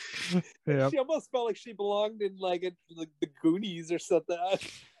 Yep. She almost felt like she belonged in like the Goonies or something.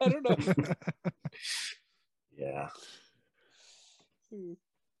 I don't know. Yeah.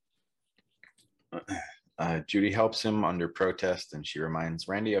 Judy helps him under protest, and she reminds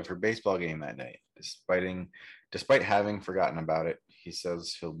Randy of her baseball game that night. Despite having forgotten about it, he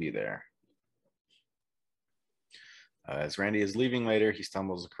says he'll be there. As Randy is leaving later, he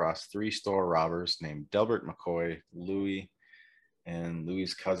stumbles across 3 store robbers named Delbert McCoy, Louie, and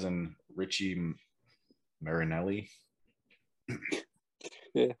Louie's cousin, Richie Marinelli.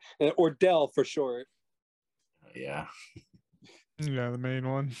 Yeah. Or Del for short. Yeah. Yeah, the main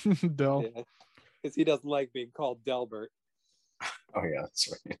one. Del. Yeah. Because he doesn't like being called Delbert. Oh, yeah, that's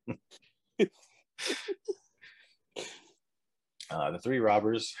right. The 3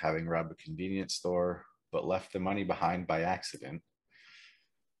 robbers, having robbed a convenience store but left the money behind by accident,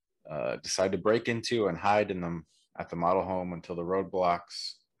 decide to break into and hide at the model home until the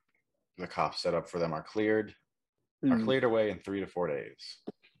roadblocks the cops set up for them are cleared away in 3 to 4 days.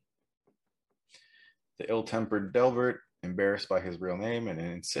 The ill-tempered Delbert, embarrassed by his real name and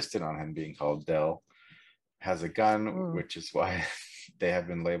insistent on him being called Del, has a gun, which is why they have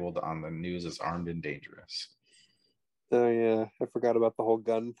been labeled on the news as armed and dangerous. Oh yeah, I forgot about the whole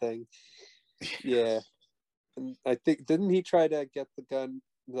gun thing. Yeah. And I think didn't he try to get the gun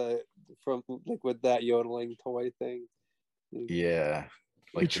from like with that yodeling toy thing? Yeah.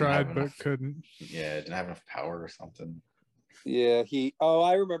 He tried but couldn't. Yeah, it didn't have enough power or something. Yeah,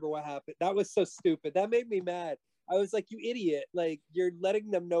 I remember what happened. That was so stupid. That made me mad. I was like, you idiot. Like, you're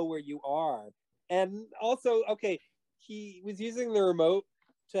letting them know where you are. And also, okay, he was using the remote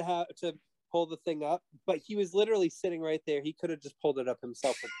to pull the thing up, but he was literally sitting right there. He could have just pulled it up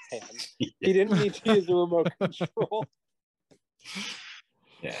himself with his hand. Yeah. He didn't need to use the remote control.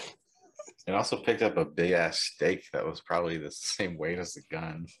 Yeah. It also picked up a big ass steak that was probably the same weight as the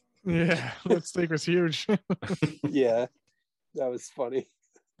gun. Yeah, that steak was huge. Yeah, that was funny.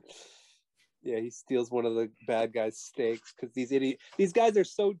 Yeah, he steals one of the bad guys' steaks because these guys are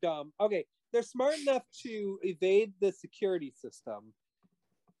so dumb. Okay, they're smart enough to evade the security system,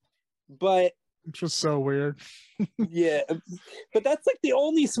 but which was so weird. Yeah, but that's like the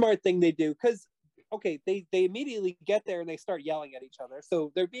only smart thing they do because okay, they immediately get there and they start yelling at each other.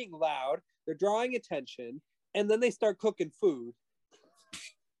 So they're being loud, they're drawing attention, and then they start cooking food.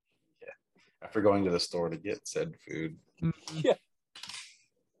 Yeah, after going to the store to get said food. Yeah.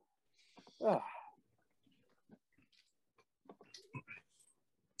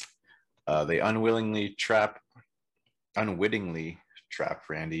 They unwittingly trap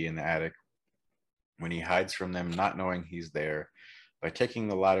Randy in the attic when he hides from them, not knowing he's there, by taking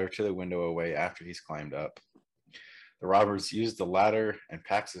the ladder to the window away after he's climbed up. The robbers use the ladder and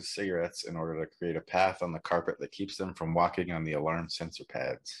packs of cigarettes in order to create a path on the carpet that keeps them from walking on the alarm sensor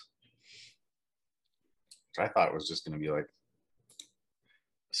pads. Which I thought was just going to be like a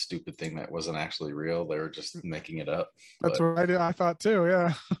stupid thing that wasn't actually real. They were just making it up. That's what I thought too,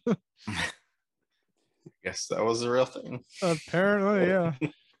 yeah. I guess that was the real thing. Apparently, yeah.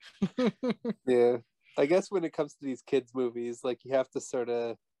 Yeah. I guess when it comes to these kids movies, like you have to sort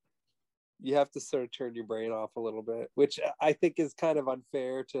of turn your brain off a little bit, which I think is kind of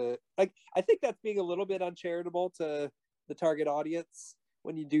unfair to like. I think that's being a little bit uncharitable to the target audience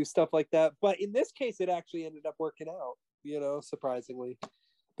when you do stuff like that. But in this case, it actually ended up working out, surprisingly,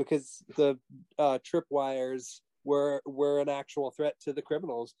 because the tripwires were an actual threat to the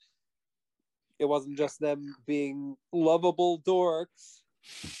criminals. It wasn't just them being lovable dorks.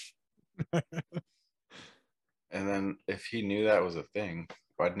 And then if he knew that was a thing,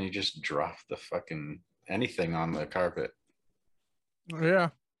 why didn't he just drop the fucking anything on the carpet? Yeah.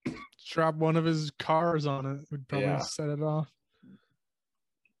 Drop one of his cars on it. Would probably set it off.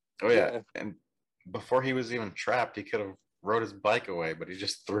 Oh, yeah. And before he was even trapped, he could have rode his bike away, but he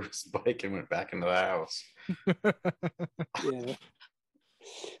just threw his bike and went back into the house. Yeah.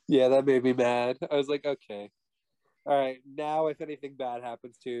 Yeah, that made me mad. I was like, okay. All right. Now, if anything bad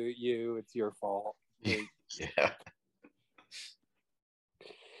happens to you, it's your fault. Like, yeah.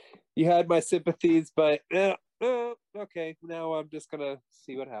 You had my sympathies, but okay. Now I'm just going to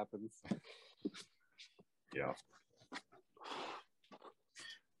see what happens. Yeah.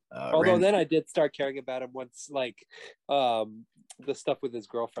 Although then I did start caring about him once, like, the stuff with his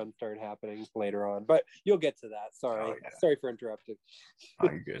girlfriend started happening later on. But you'll get to that. Sorry, sorry for interrupting. Oh,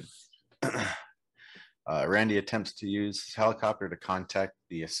 you're good. Randy attempts to use his helicopter to contact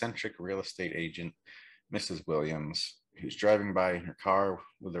the eccentric real estate agent, Mrs. Williams, who's driving by in her car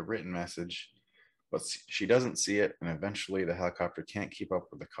with a written message, but she doesn't see it, and eventually the helicopter can't keep up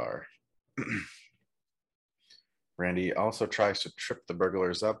with the car. Randy also tries to trip the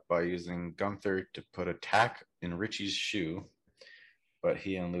burglars up by using Gunther to put a tack in Richie's shoe, but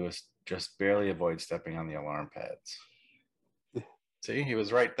he and Lewis just barely avoid stepping on the alarm pads. See, he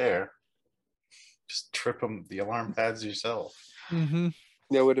was right there. Just trip the alarm pads yourself. Mm-hmm.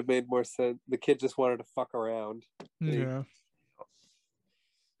 That would have made more sense. The kid just wanted to fuck around. Yeah.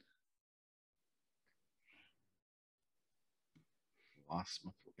 Lost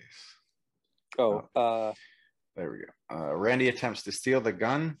my place. There we go. Randy attempts to steal the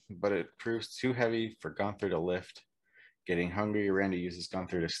gun, but it proves too heavy for Gunther to lift. Getting hungry, Randy uses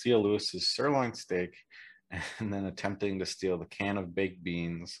Gunther to steal Lewis's sirloin steak, and then attempting to steal the can of baked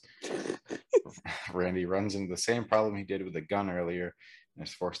beans. Randy runs into the same problem he did with the gun earlier and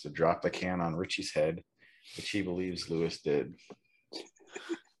is forced to drop the can on Richie's head, which he believes Lewis did.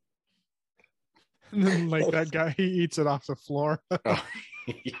 And then, like, that guy, he eats it off the floor. Oh,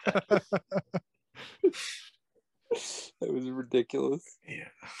 yeah. That was ridiculous. Yeah.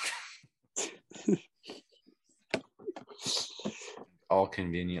 All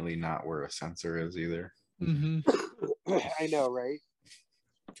conveniently not where a sensor is either. Mm-hmm. I know, right?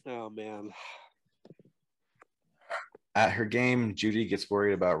 Oh, man. At her game, Judy gets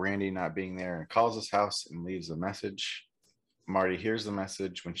worried about Randy not being there and calls his house and leaves a message. Marty hears the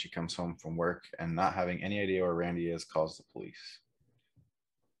message when she comes home from work and, not having any idea where Randy is, calls the police.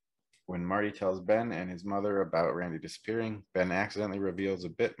 When Marty tells Ben and his mother about Randy disappearing, Ben accidentally reveals a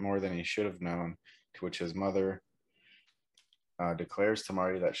bit more than he should have known, to which his mother declares to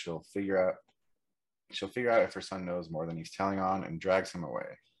Marty that she'll figure out if her son knows more than he's telling on, and drags him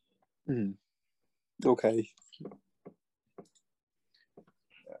away. Mm. Okay.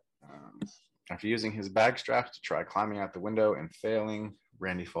 After using his bag straps to try climbing out the window and failing,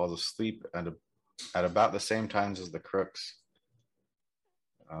 Randy falls asleep at about the same times as the crooks.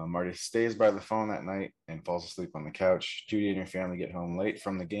 Marty stays by the phone that night and falls asleep on the couch. Judy and her family get home late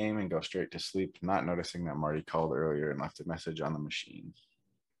from the game and go straight to sleep, not noticing that Marty called earlier and left a message on the machine.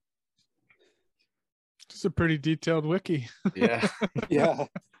 It's a pretty detailed wiki. Yeah. Yeah.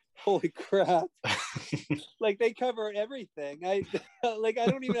 Holy crap. Like, they cover everything. I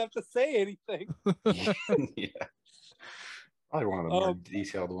don't even have to say anything. Yeah. Probably one of the more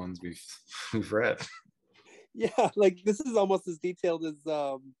detailed ones we've read. Yeah, like, this is almost as detailed as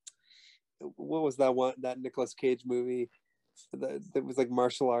what was that Nicolas Cage movie that was like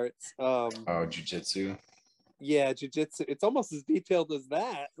martial arts? Jiu-jitsu. Yeah, jiu-jitsu. It's almost as detailed as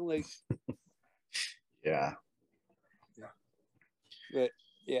that. Like, yeah. But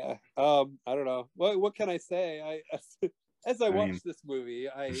yeah, I don't know. What can I say? As I watched this movie,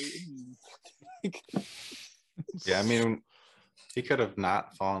 yeah, I mean, he could have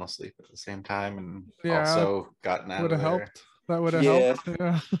not fallen asleep at the same time and also gotten out of there. Helped. That would have helped.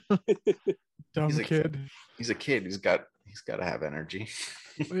 Yeah. Dumb He's kid. He's a kid. He's got to have energy.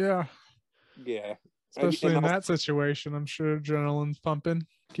 Yeah. Yeah. Especially in that situation, I'm sure adrenaline's pumping,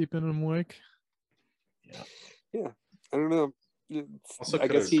 keeping him awake. Yeah. Yeah. I don't know. Also, I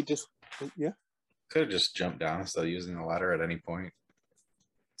guess he just could have just jumped down instead of using the ladder at any point.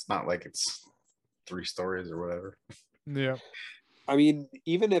 It's not like it's 3 stories or whatever. Yeah. I mean,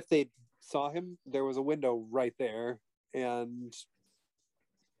 even if they saw him, there was a window right there, and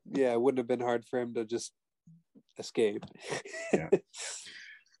yeah, it wouldn't have been hard for him to just escape. Yeah. It's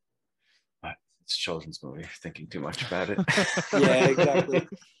a children's movie. Thinking too much about it. Yeah, exactly.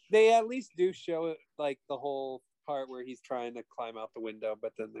 They at least do show it, like the whole part where he's trying to climb out the window,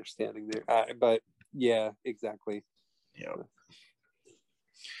 but then they're standing there. But yeah, exactly. Yeah.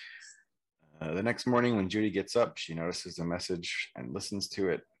 The next morning, when Judy gets up, she notices the message and listens to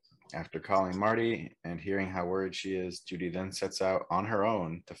it. After calling Marty and hearing how worried she is, Judy then sets out on her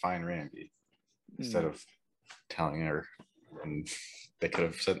own to find Randy instead of telling her. And they could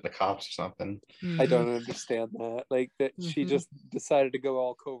have sent the cops or something. I don't understand that. Like, that she just decided to go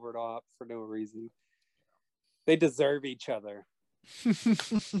all covert op for no reason. They deserve each other.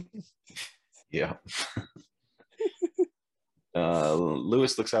 Yeah.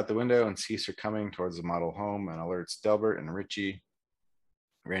 Lewis looks out the window and sees her coming towards the model home and alerts Delbert and Richie.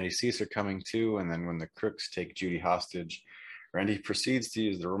 Randy sees her coming too, and then when the crooks take Judy hostage, Randy proceeds to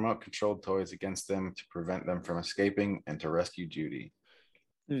use the remote-controlled toys against them to prevent them from escaping and to rescue Judy.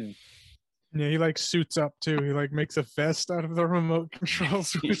 Yeah, he like suits up too. He like makes a vest out of the remote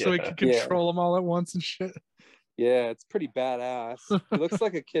controls so he can control them all at once and shit. Yeah, it's pretty badass. He looks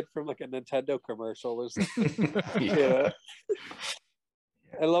like a kid from like a Nintendo commercial or something. Yeah.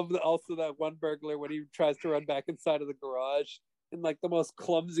 I love also that one burglar when he tries to run back inside of the garage in like the most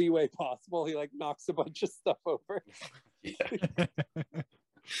clumsy way possible. He like knocks a bunch of stuff over.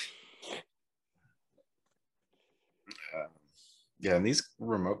 Yeah, and these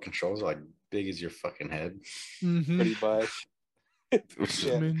remote controls are like big as your fucking head. Mm-hmm. Pretty much.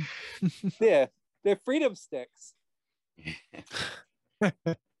 Yeah, they're freedom sticks.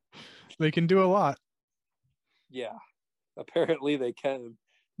 They can do a lot. Yeah, apparently they can.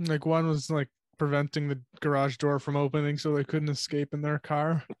 Like one was like preventing the garage door from opening so they couldn't escape in their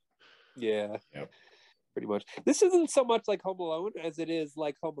car. Yeah. Yep. Pretty much. This isn't so much like Home Alone as it is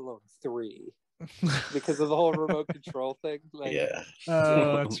like Home Alone 3 because of the whole remote control thing. Like,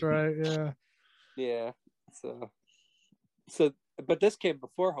 oh, that's right. Yeah. So, but this came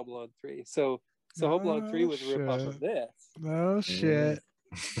before Home Alone 3. So Home Alone 3 was a ripoff of this. Oh shit.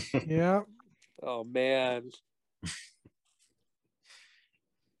 Yeah. Oh man.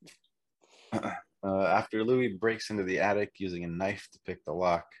 After Louis breaks into the attic using a knife to pick the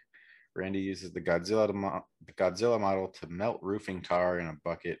lock, Randy uses the Godzilla model to melt roofing tar in a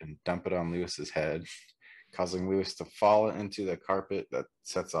bucket and dump it on Lewis's head, causing Lewis to fall into the carpet that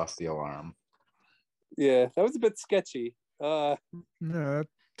sets off the alarm. Yeah, that was a bit sketchy. Yeah,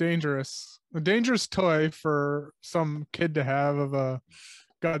 dangerous. A dangerous toy for some kid to have of a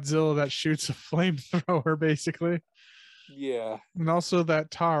Godzilla that shoots a flamethrower, basically. Yeah. And also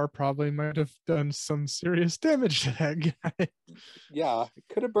that tar probably might have done some serious damage to that guy. Yeah, it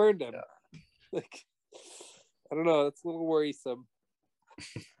could have burned him. Yeah. Like, I don't know. It's a little worrisome.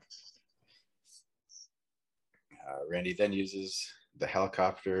 Randy then uses the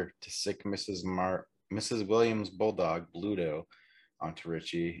helicopter to sick Mrs. Williams' bulldog, Bluto, onto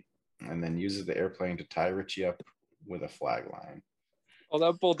Richie, and then uses the airplane to tie Richie up with a flag line. Oh,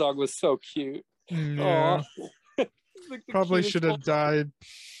 that bulldog was so cute. Yeah. Like probably should have died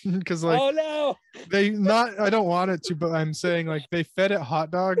because like oh no, I don't want it to, but I'm saying like they fed it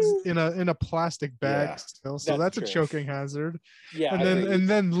hot dogs in a plastic bag still, so that's a choking hazard. Yeah, and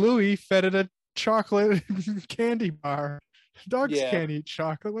then Louis fed it a chocolate candy bar. Dogs can't eat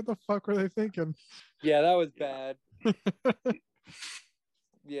chocolate. What the fuck were they thinking? Yeah, that was bad.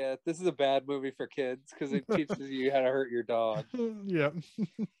 Yeah, this is a bad movie for kids because it teaches you how to hurt your dog. Yeah.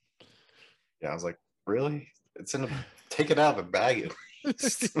 Yeah, I was like, really? It's take it out of the bag at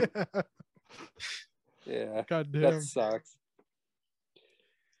least. Yeah. God damn. That sucks.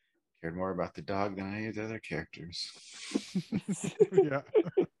 Cared more about the dog than any of the other characters. Yeah.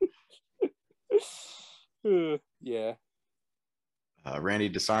 Yeah. Randy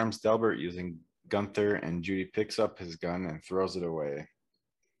disarms Delbert using Gunther, and Judy picks up his gun and throws it away.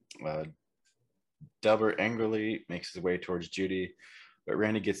 Delbert angrily makes his way towards Judy, but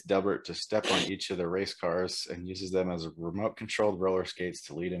Randy gets Delbert to step on each of the race cars and uses them as remote-controlled roller skates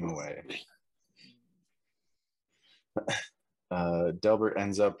to lead him away. Delbert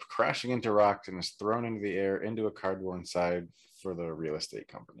ends up crashing into rocks and is thrown into the air into a cardboard side for the real estate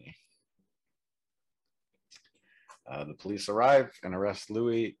company. The police arrive and arrest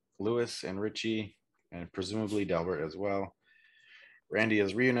Lewis and Richie, and presumably Delbert as well. Randy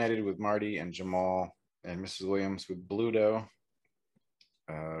is reunited with Marty and Jamal and Mrs. Williams with Bluto.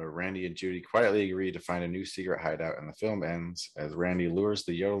 Randy and Judy quietly agree to find a new secret hideout, and the film ends as Randy lures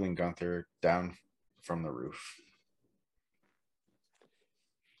the yodeling Gunther down from the roof.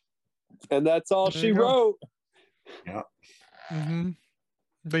 And that's all she wrote. Yeah. Mm-hmm.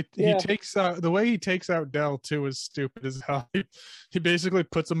 He takes out the way he takes out Del too is stupid as hell. He basically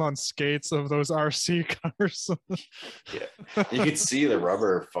puts him on skates of those RC cars. Yeah, you could see the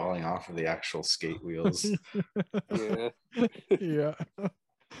rubber falling off of the actual skate wheels. Yeah. Yeah.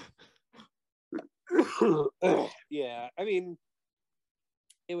 Yeah, I mean,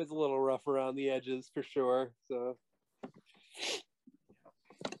 it was a little rough around the edges for sure. So,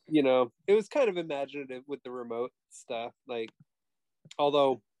 you know, it was kind of imaginative with the remote stuff. Like,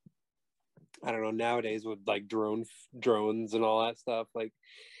 although, I don't know, nowadays with like drones and all that stuff, like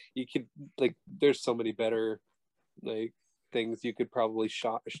you could like, there's so many better like things you could probably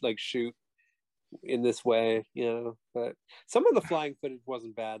shoot in this way, you know. But some of the flying footage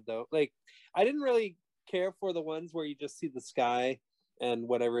wasn't bad though. Like, I didn't really care for the ones where you just see the sky and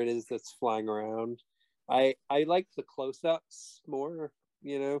whatever it is that's flying around. I liked the close-ups more,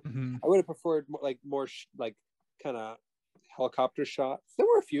 you know. Mm-hmm. I would have preferred more kind of helicopter shots. There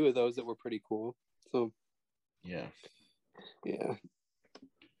were a few of those that were pretty cool. So yeah.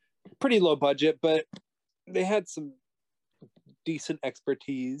 pretty low budget, but they had some decent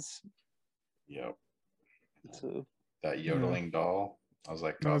expertise. Yep. So That yodeling doll. I was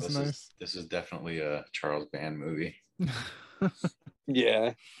like, That oh, was nice. This is definitely a Charles Band movie.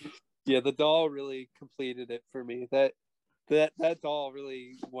 Yeah. Yeah, the doll really completed it for me. That doll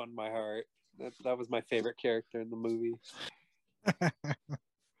really won my heart. That was my favorite character in the movie.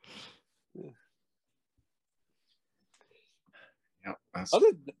 Yeah. Yep, that's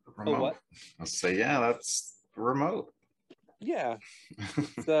Other remote. what? I'll say, yeah, that's remote. Yeah,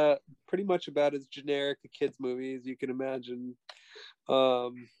 it's pretty much about as generic a kids movie as you can imagine.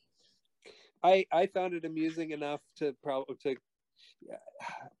 I found it amusing enough to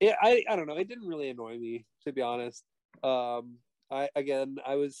I don't know. It didn't really annoy me, to be honest. I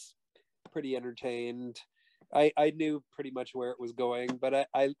was pretty entertained. I knew pretty much where it was going, but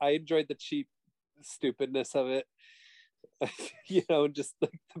I enjoyed the cheap stupidness of it. Just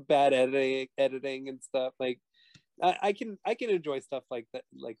like the bad editing and stuff. Like I can enjoy stuff like that,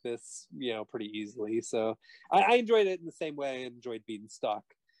 like this, pretty easily. So I enjoyed it in the same way I enjoyed Beanstalk,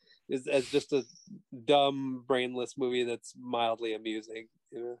 as just a dumb, brainless movie that's mildly amusing.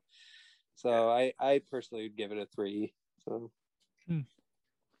 So I personally would give it a 3. So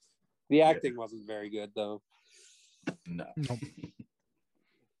the acting wasn't very good though. No.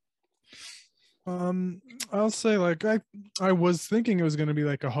 I'll say, like, I was thinking it was going to be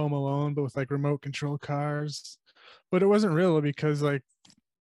like a Home Alone, but with like remote control cars, but it wasn't really, because like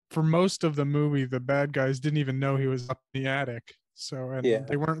for most of the movie, the bad guys didn't even know he was up in the attic. So, and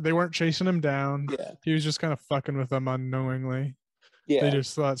they weren't chasing him down. Yeah. He was just kind of fucking with them unknowingly. Yeah. They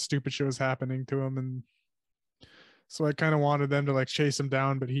just thought stupid shit was happening to him, and so I kind of wanted them to like chase him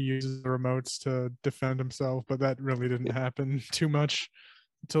down, but he uses the remotes to defend himself. But that really didn't happen too much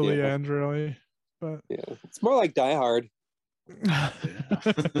until the end, really. But yeah, it's more like Die Hard.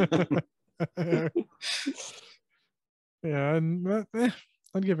 Yeah, and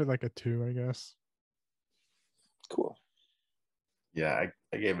I'd give it like a 2, I guess. Cool. Yeah,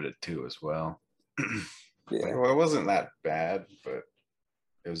 I gave it a 2 as well. Yeah. Well, it wasn't that bad, but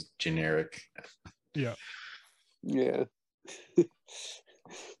it was generic. Yeah. Yeah.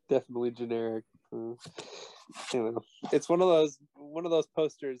 Definitely generic. It's one of those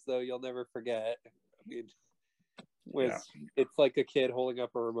posters though you'll never forget. I mean, it's like a kid holding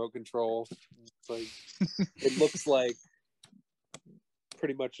up a remote control. It's like it looks like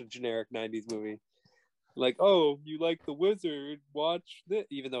pretty much a generic 90s movie. Like, oh, you like The Wizard, watch this,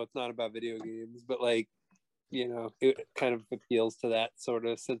 even though it's not about video games, but like, it kind of appeals to that sort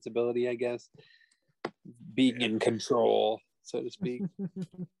of sensibility, I guess. Being in control, so to speak.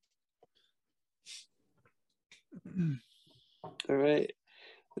 All right.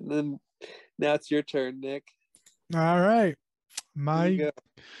 And then now it's your turn, Nick. All right.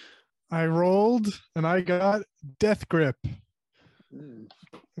 I rolled and I got Death Grip.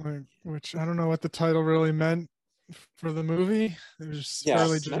 Which I don't know what the title really meant for the movie. It was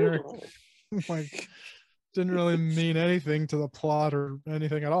fairly generic. Like, didn't really mean anything to the plot or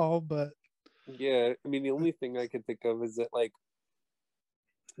anything at all. But yeah, I mean, the only thing I can think of is that, like,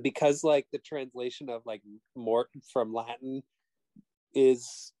 because like the translation of like mort from Latin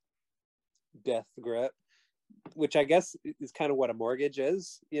is death grip, which I guess is kind of what a mortgage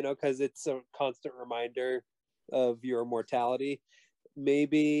is, because it's a constant reminder of your mortality.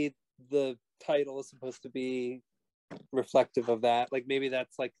 Maybe the title is supposed to be reflective of that. Like, maybe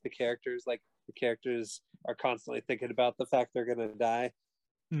that's like the characters are constantly thinking about the fact they're gonna die.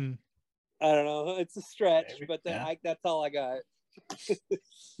 I don't know. It's a stretch, but that's all I got.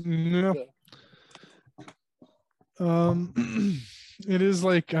 Yeah. It is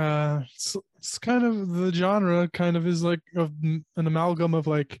like it's kind of, the genre kind of is like an amalgam of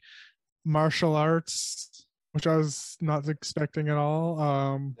like martial arts, which I was not expecting at all.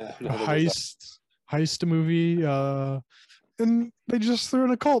 A heist movie, and they just threw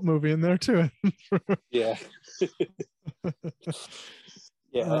an occult movie in there too. Yeah.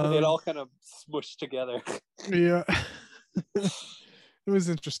 Yeah, it all kind of smushed together. Yeah. It was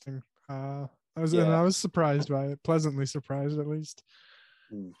interesting. I was surprised by it, pleasantly surprised at least.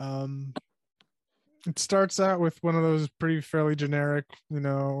 It starts out with one of those fairly generic,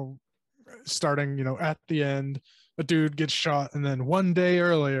 starting, at the end, a dude gets shot, and then one day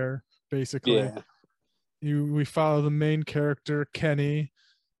earlier, basically, we follow the main character, Kenny.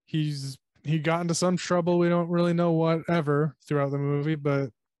 He got into some trouble. We don't really know whatever throughout the movie, but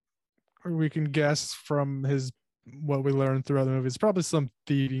we can guess from what we learned throughout the movie. It's probably some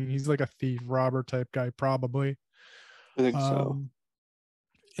thieving. He's like a thief, robber type guy, probably. I think so.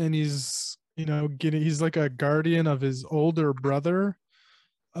 And he's, he's like a guardian of his older brother.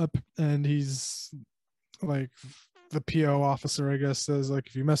 up, and he's like, the PO officer, I guess, says like,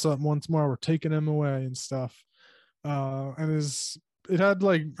 if you mess up once more, we're taking him away and stuff. And it had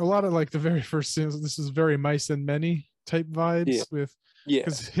like a lot of like the very first scenes. This is very Mice and Many type vibes with,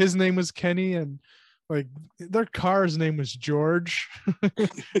 because his name was Kenny and like their car's name was George.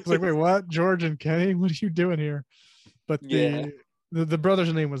 It's like, wait, what? George and Kenny? What are you doing here? But the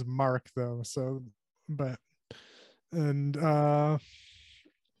brother's name was Mark though. So, but and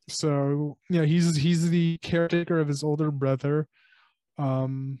so yeah, he's the caretaker of his older brother.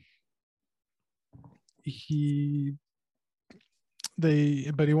 He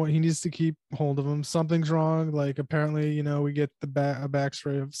needs to keep hold of him. Something's wrong. Like apparently, we get a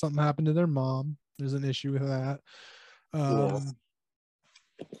backstory of something happened to their mom. There's an issue with that.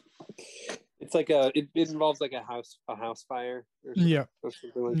 It's like it involves like a house fire or something, or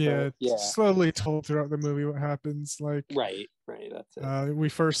something like that. It's slowly told throughout the movie what happens. Like right, that's it. We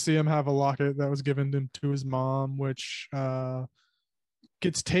first see him have a locket that was given to his mom, which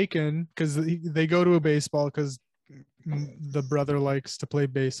gets taken because they go to a baseball because the brother likes to play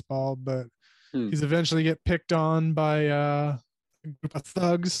baseball, but he's eventually get picked on by a group of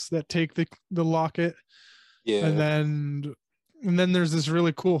thugs that take the locket. And then there's this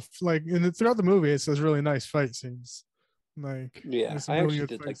really cool, like, and throughout the movie, it says really nice fight scenes. Like, I actually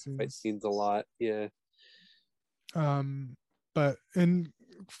did like fight scenes a lot. But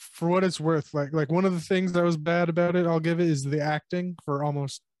for what it's worth, like one of the things that was bad about it, I'll give it, is the acting for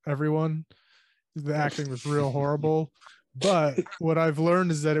almost everyone. The acting was real horrible. But what I've learned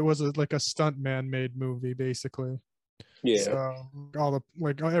is that it was like a stuntman made movie, basically. So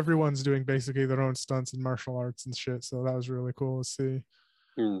everyone's doing basically their own stunts and martial arts and shit. So that was really cool to see.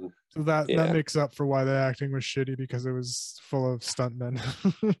 So that makes up for why the acting was shitty, because it was full of stuntmen.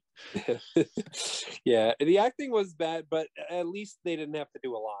 The acting was bad, but at least they didn't have to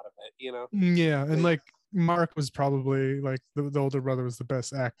do a lot of it, and like Mark was probably like the older brother was the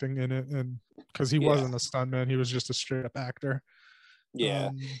best acting in it, and because he wasn't a stuntman, he was just a straight up actor.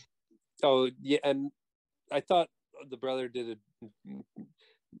 And I thought the brother did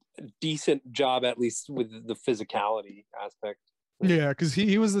a decent job, at least with the physicality aspect. Because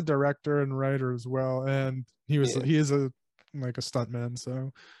he was the director and writer as well, and he is a stuntman,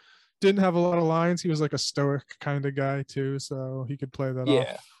 so didn't have a lot of lines. He was like a stoic kind of guy too, so he could play that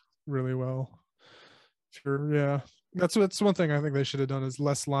off really well. Sure, that's one thing I think they should have done, is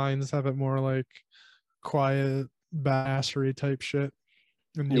less lines, have it more like quiet badassery type shit,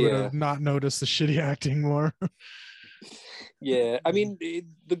 and you would have not noticed the shitty acting more. I mean,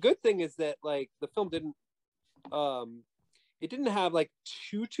 the good thing is that like the film didn't it didn't have like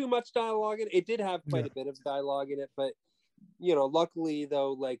too much dialogue in it. It did have quite a bit of dialogue in it, but luckily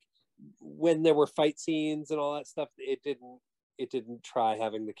though, like when there were fight scenes and all that stuff, it didn't try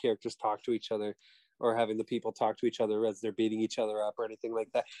having the characters talk to each other or having the people talk to each other as they're beating each other up or anything like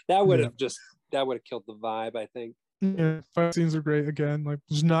that. That would have killed the vibe, I think. Fight scenes are great. Again, like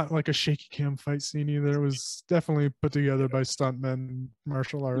there's not like a shaky cam fight scene either. It was definitely put together by stuntmen,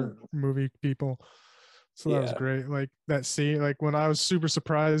 martial art movie people. So that was great. Like that scene, like when I was super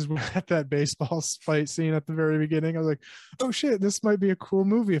surprised at that baseball fight scene at the very beginning, I was like, oh shit, this might be a cool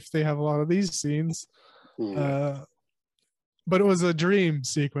movie if they have a lot of these scenes. But it was a dream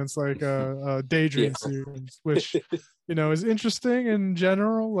sequence, like a daydream sequence, which is interesting in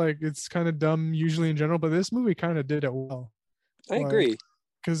general. Like it's kind of dumb usually in general, but this movie kind of did it well. I agree.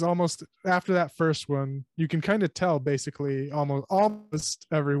 Because almost after that first one, you can kind of tell basically almost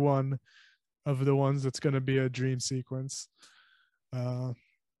every one of the ones that's going to be a dream sequence.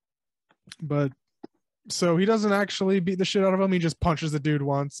 But so he doesn't actually beat the shit out of him. He just punches the dude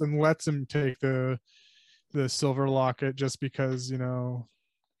once and lets him take the silver locket just because,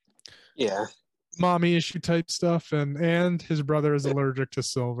 mommy issue type stuff. And his brother is allergic to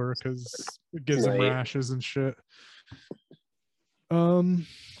silver because it gives him rashes and shit.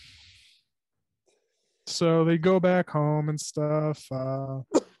 So they go back home and stuff.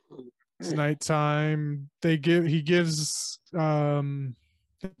 It's nighttime. He gives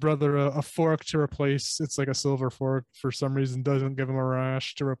brother a fork to replace. It's like a silver fork for some reason. Doesn't give him a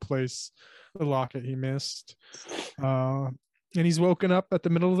rash to replace the locket he missed. And he's woken up at the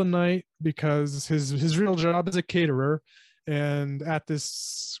middle of the night because his real job is a caterer. And at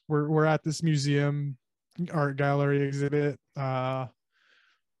this we're at this museum art gallery exhibit. The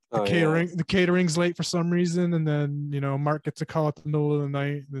catering's late for some reason, and then Mark gets a call at the middle of the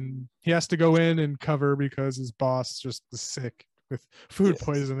night, and he has to go in and cover because his boss just was sick with food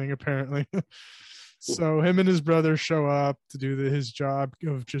poisoning apparently. So him and his brother show up to do his job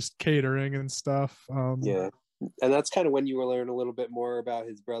of just catering and stuff. And that's kind of when you will learn a little bit more about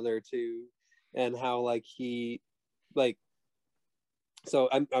his brother too, and how like he like. So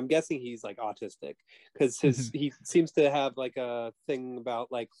I'm guessing he's like autistic because he seems to have like a thing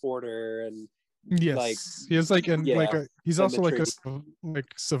about like order and yes, like he has like and like he's also like symmetry. a like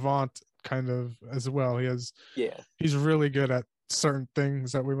savant kind of as well. Yeah, he's really good at certain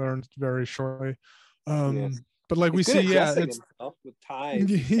things that we learned very shortly. But like he's we good see, at dressing himself with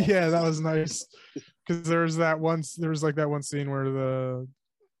ties. Yeah, that was nice because there was that one scene where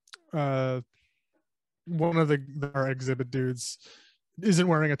one of our exhibit dudes isn't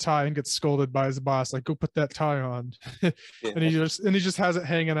wearing a tie and gets scolded by his boss, like, go put that tie on. And he just has it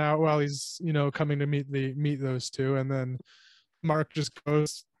hanging out while he's coming to meet those two, and then Mark just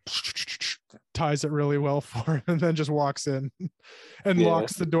goes, ties it really well for him, and then just walks in and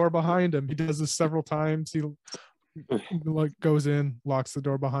locks the door behind him. He does this several times. He like goes in, locks the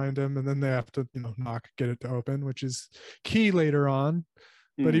door behind him, and then they have to knock, get it to open, which is key later on.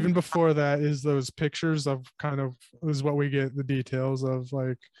 But even before that is those pictures of is what we get the details of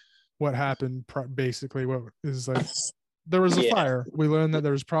like what happened. Basically, what is like there was a fire. We learned that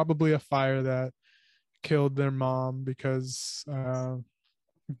there was probably a fire that killed their mom because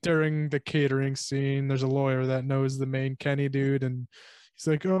during the catering scene, there's a lawyer that knows the main Kenny dude, and he's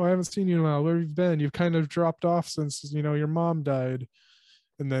like, "Oh, I haven't seen you in a while. Where have you been? You've kind of dropped off since your mom died."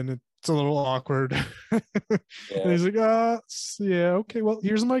 And then it's a little awkward. And he's like, yeah, okay, well,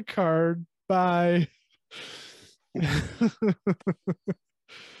 here's my card. Bye. When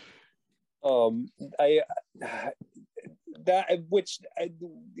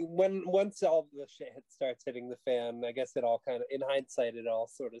once all the shit starts hitting the fan, I guess it all kind of, in hindsight, it all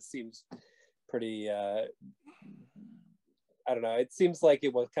sort of seems pretty I don't know, it seems like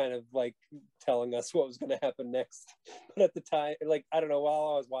it was kind of like telling us what was going to happen next, but at the time, like, I don't know,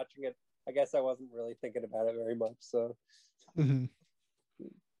 while I was watching it, I guess I wasn't really thinking about it very much. So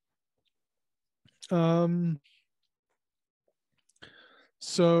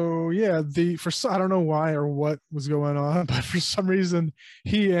So yeah, I don't know why or what was going on, but for some reason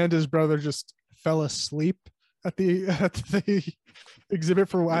he and his brother just fell asleep at the exhibit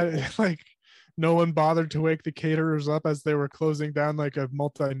for like no one bothered to wake the caterers up as they were closing down like a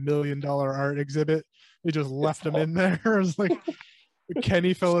multi-million-dollar art exhibit. They just left them in there. It was like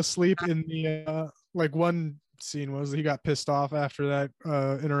Kenny fell asleep in the like one scene was he got pissed off after that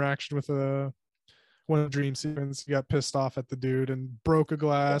interaction with one of the dream sequence. He got pissed off at the dude and broke a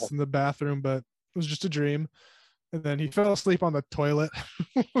glass in the bathroom, but it was just a dream. And then he fell asleep on the toilet.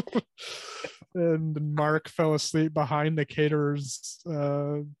 And Mark fell asleep behind the caterer's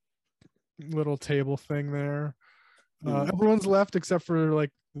little table thing there. Everyone's left except for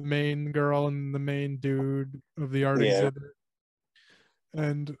like the main girl and the main dude of the art exhibit.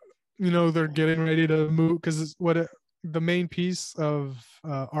 And they're getting ready to move because the main piece of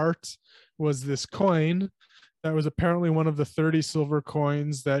art was this coin that was apparently one of the 30 silver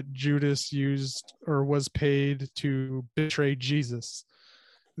coins that Judas used or was paid to betray Jesus.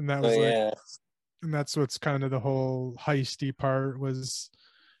 And that was and that's what's kind of the whole heisty part was,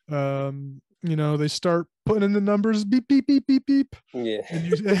 they start putting in the numbers, beep, beep, beep, beep, beep. Yeah.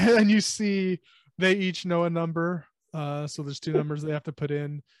 And you see they each know a number. So there's two numbers they have to put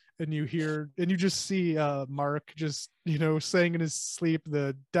in. And you just see Mark just, saying in his sleep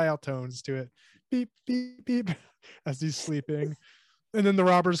the dial tones to it. Beep, beep, beep, as he's sleeping. And then the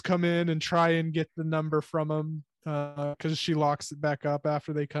robbers come in and try and get the number from him because she locks it back up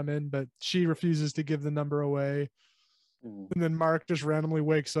after they come in, but she refuses to give the number away. And then Mark just randomly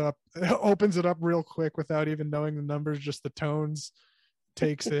wakes up, opens it up real quick without even knowing the numbers, just the tones,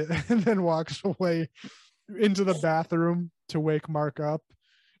 takes it, and then walks away into the bathroom to wake Mark up.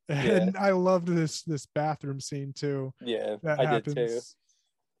 And I loved this bathroom scene too. Yeah, that I happens. did too.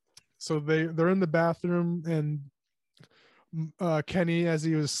 So they're in the bathroom, and Kenny, as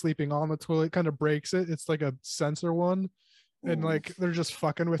he was sleeping on the toilet, kind of breaks it. It's like a sensor one, and like they're just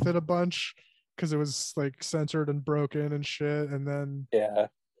fucking with it a bunch because it was like censored and broken and shit. And then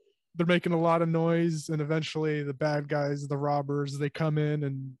they're making a lot of noise, and eventually the bad guys, the robbers, they come in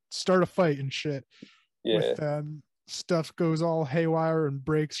and start a fight and shit with them. Stuff goes all haywire and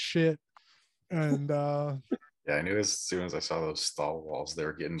breaks shit. And I knew as soon as I saw those stall walls they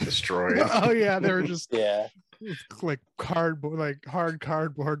were getting destroyed. Oh yeah, they were just like cardboard, like hard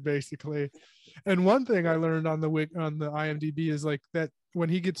cardboard basically. And one thing I learned on the IMDb is like that when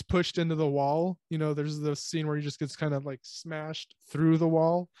he gets pushed into the wall, there's the scene where he just gets kind of like smashed through the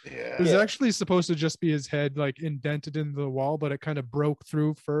wall. It was actually supposed to just be his head like indented into the wall, but it kind of broke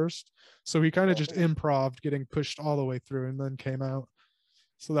through first. So he kind of just improv'd getting pushed all the way through and then came out.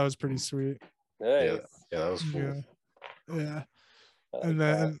 So that was pretty sweet. Nice. Yeah, that was cool. Yeah. Like And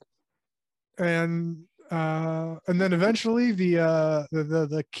then and then eventually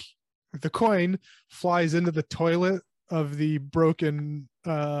the coin flies into the toilet of the broken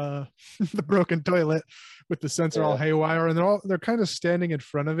the broken toilet with the sensor all haywire, and they're kind of standing in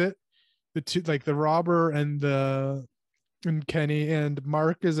front of it. The two, like the robber and Kenny, and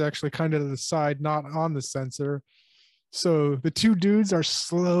Mark is actually kind of to the side, not on the sensor. So the two dudes are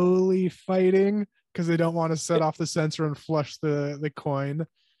slowly fighting because they don't want to set off the sensor and flush the coin.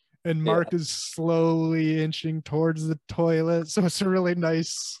 And Mark is slowly inching towards the toilet. So it's a really nice,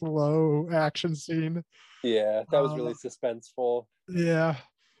 slow action scene. Yeah, that was really suspenseful. Yeah.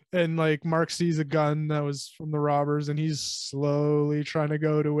 And like Mark sees a gun that was from the robbers and he's slowly trying to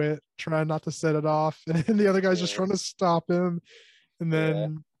go to it, trying not to set it off. And the other guy's just trying to stop him. And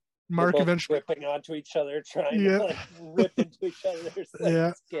then Mark eventually whipping onto each other, trying to like rip into each other's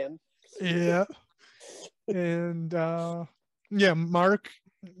like, skin. Yeah. And Mark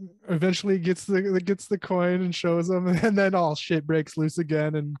eventually gets the coin and shows them, and then all shit breaks loose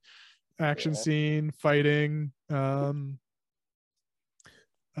again, and action scene, fighting. So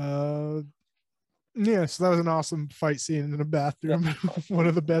that was an awesome fight scene in a bathroom. One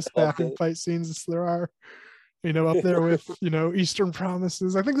of the best bathroom fight scenes there are. Up there with Eastern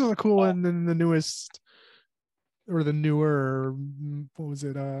Promises. I think there's a cool one in the newest or the newer, what was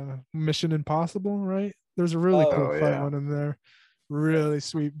it? Mission Impossible, right? There's a really cool fight one in there. Really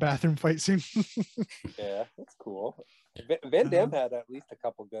sweet bathroom fight scene. Yeah, that's cool. Van Damme had at least a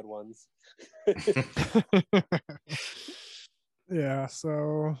couple good ones. Yeah,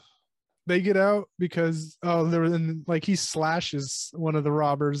 so they get out because he slashes one of the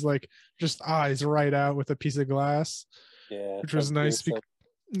robbers, like just eyes right out with a piece of glass. Yeah, which was nice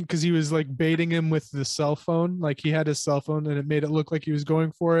because he was like baiting him with the cell phone. Like he had his cell phone and it made it look like he was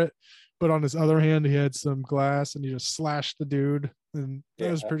going for it, but on his other hand he had some glass and he just slashed the dude, and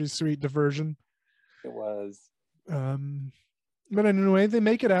that was pretty sweet diversion. It was. But anyway, they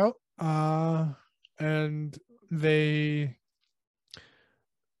make it out, and they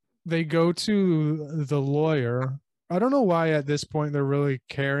go to the lawyer. I don't know why at this point they're really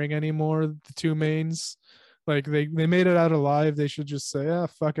caring anymore, the two mains. Like they made it out alive. They should just say,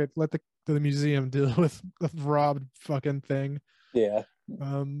 fuck it, let the museum deal with the robbed fucking thing. Yeah.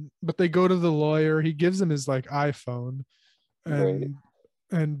 But they go to the lawyer. He gives them his like iPhone, and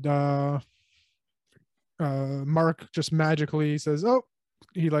Mark just magically says,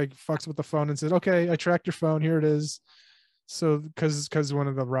 he like fucks with the phone and says, okay, I tracked your phone, here it is. So because one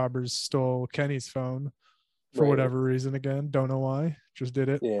of the robbers stole Kenny's phone for whatever reason, again, don't know why, just did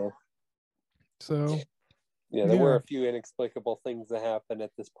it. So there were a few inexplicable things that happened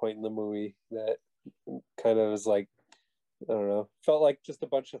at this point in the movie that kind of was like, I don't know, felt like just a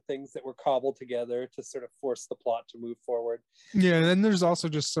bunch of things that were cobbled together to sort of force the plot to move forward. Yeah, and then there's also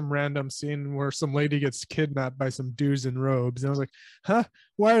just some random scene where some lady gets kidnapped by some dudes in robes. And I was like, huh?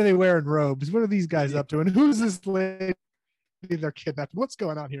 Why are they wearing robes? What are these guys up to? And who's this lady they're kidnapped? What's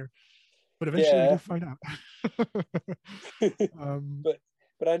going on here? But eventually we do find out.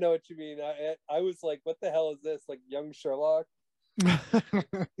 But I know what you mean. I was like, what the hell is this? Like young Sherlock?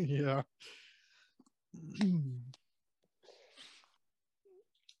 Yeah.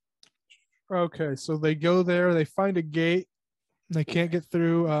 Okay, so they go there, they find a gate, they can't get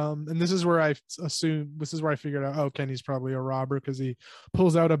through, and this is where I figured out, Kenny's probably a robber, because he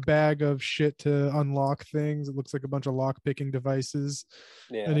pulls out a bag of shit to unlock things. It looks like a bunch of lock picking devices,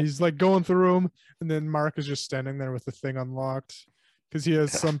 and he's like going through them, and then Mark is just standing there with the thing unlocked because he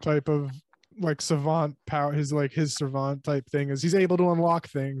has some type of like savant power. His savant type thing is he's able to unlock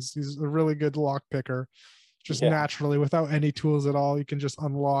things. He's a really good lock picker. Just naturally, without any tools at all, he can just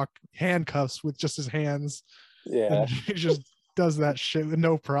unlock handcuffs with just his hands. Yeah, and he just does that shit with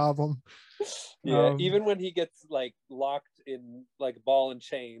no problem. Yeah, even when he gets like locked in like ball and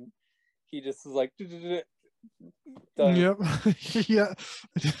chain, he just is like. Yep. Yeah.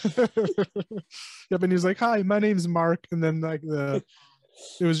 Yep. And he's like, "Hi, my name's Mark," and then like it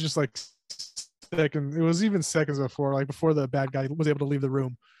was just like second. It was even seconds before, like before the bad guy was able to leave the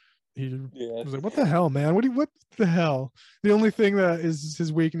room. He was like, "What the hell, man? What the hell?" The only thing that is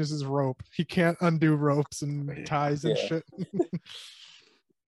his weakness is rope. He can't undo ropes and ties and shit.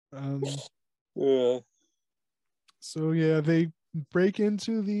 So they break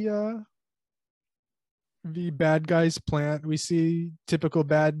into the bad guy's plant. We see typical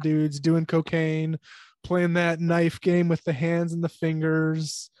bad dudes doing cocaine, playing that knife game with the hands and the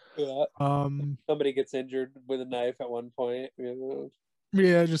fingers. Yeah. Somebody gets injured with a knife at one point.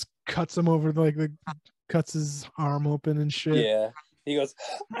 Yeah, just cuts him over, cuts his arm open and shit. Yeah. He goes,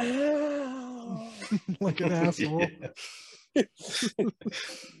 "Ow!" Like an asshole.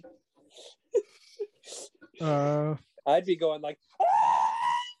 I'd be going like,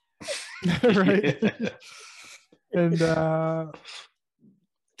 right. And oh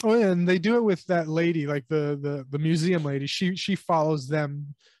yeah, and they do it with that lady, like the museum lady. She follows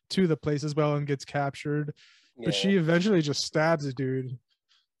them to the place as well and gets captured. yeah. But she eventually just stabs a dude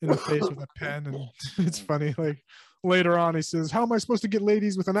in the face with a pen, and it's funny. Like later on, he says, "How am I supposed to get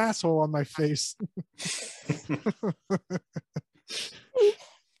ladies with an asshole on my face?"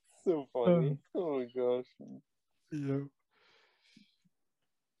 So funny. Oh my gosh. Yeah.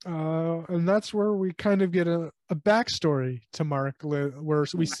 And that's where we kind of get a backstory to Mark, where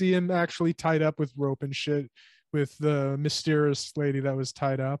we see him actually tied up with rope and shit with the mysterious lady that was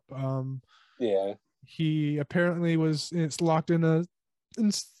tied up. Yeah. He apparently it's locked in a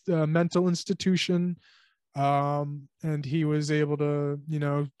mental institution, and he was able to,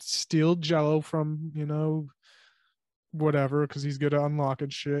 steal Jello from, whatever, because he's good at unlocking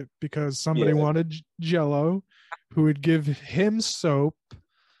shit, because somebody wanted Jello, who would give him soap,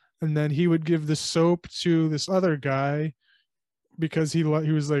 and then he would give the soap to this other guy because he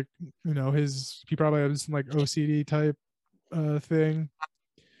was like, he probably had some like OCD type thing,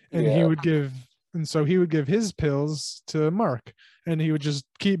 and so he would give his pills to Mark, and he would just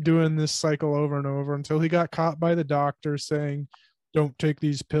keep doing this cycle over and over until he got caught by the doctor saying, "Don't take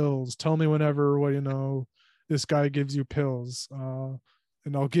these pills. Tell me whenever this guy gives you pills, and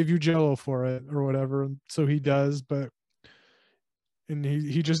I'll give you Jello for it," or whatever. And so he does, and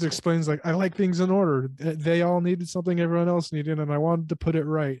he just explains, like, "I like things in order. They all needed something everyone else needed, and I wanted to put it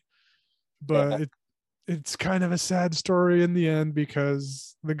right." But it's kind of a sad story in the end,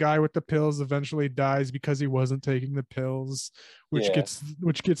 because the guy with the pills eventually dies because he wasn't taking the pills, which gets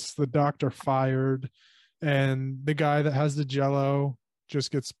the doctor fired, and the guy that has the Jello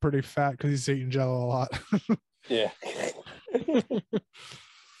just gets pretty fat because he's eating Jello a lot. Yeah.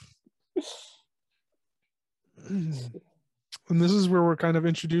 And this is where we're kind of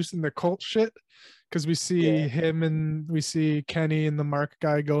introducing the cult shit, because we see him and we see Kenny and the Mark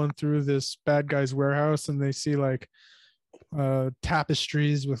guy going through this bad guy's warehouse, and they see like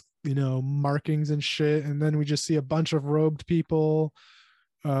tapestries with markings and shit, and then we just see a bunch of robed people,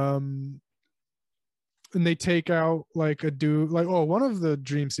 and they take out like a dude. Like, one of the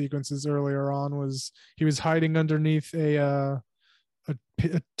dream sequences earlier on was he was hiding underneath like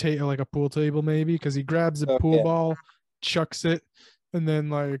a pool table, maybe, because he grabs a pool ball, chucks it, and then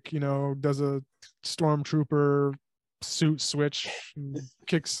does a stormtrooper suit switch and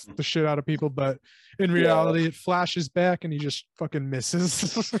kicks the shit out of people, but in reality it flashes back and he just fucking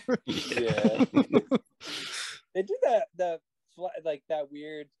misses. Yeah. They do that like that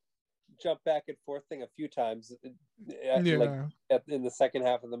weird jump back and forth thing a few times, like in the second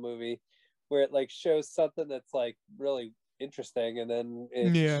half of the movie, where it like shows something that's like really interesting, and then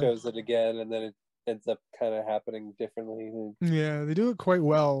it shows it again, and then it ends up kind of happening differently. Yeah, they do it quite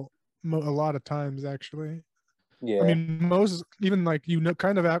well a lot of times, actually. Yeah. I mean, most, even like,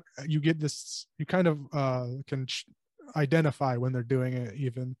 kind of you get this, you kind of can identify when they're doing it,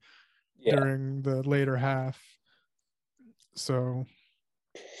 even during the later half. So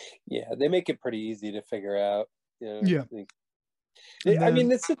yeah, they make it pretty easy to figure out. Yeah. I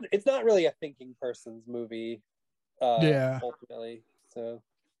mean, it's not really a thinking person's movie. Ultimately, so.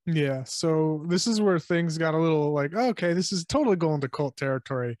 Yeah, so this is where things got a little like, okay, this is totally going to cult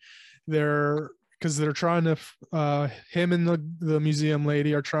territory. Because they're trying to, him and the museum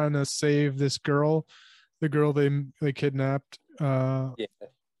lady are trying to save this girl, the girl they kidnapped. And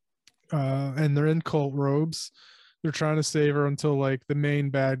they're in cult robes. They're trying to save her until like the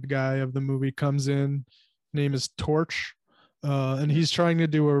main bad guy of the movie comes in. Name is Torch, and he's trying to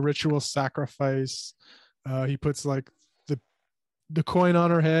do a ritual sacrifice. He puts like the coin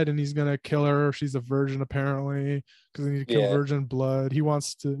on her head, and he's gonna kill her. She's a virgin apparently, because they need to kill virgin blood. He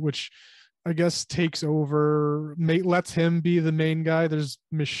wants to, which I guess takes over, lets him be the main guy. There's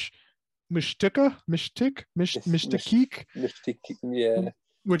Mishtikik, yeah.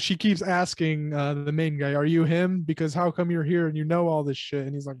 Which he keeps asking the main guy, "Are you him? Because how come you're here and you know all this shit?"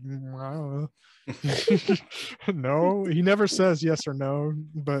 And he's like, "I don't know." No, he never says yes or no,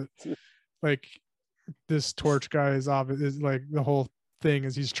 but like, this Torch guy is like, the whole thing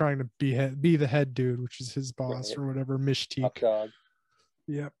is he's trying to be the head dude, which is his boss or whatever, Mishtik.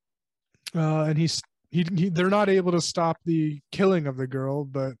 Yep. And they're not able to stop the killing of the girl,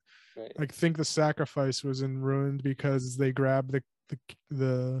 but I think the sacrifice was ruined because they grabbed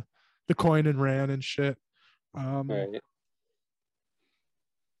the coin and ran and shit. And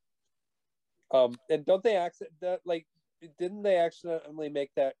don't they accident that, like, didn't they accidentally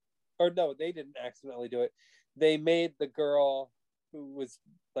make that, or no, they didn't accidentally do it. They made the girl who was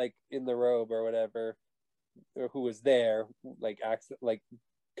like in the robe or whatever, or who was there, like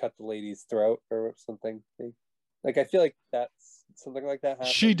cut the lady's throat or something. Like I feel like that's something like that happened.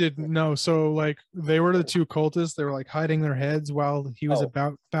 She didn't know. So like they were the two cultists. They were like hiding their heads while he was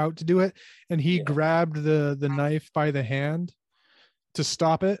about to do it, and he grabbed the knife by the hand to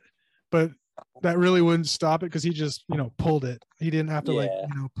stop it, but that really wouldn't stop it because he just pulled it. He didn't have to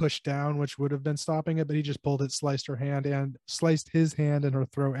push down, which would have been stopping it, but he just pulled it, sliced his hand in her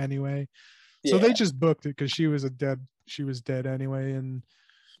throat anyway. So they just booked it because she was dead anyway. And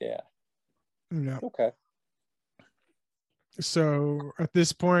okay. So at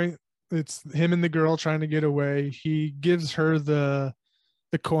this point, it's him and the girl trying to get away. He gives her the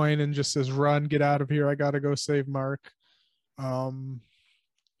coin and just says, "Run, get out of here. I gotta go save Mark."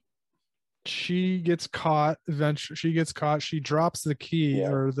 She gets caught. Eventually, she drops the key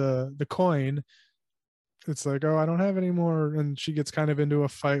or the coin. It's like, oh, I don't have any more, and she gets kind of into a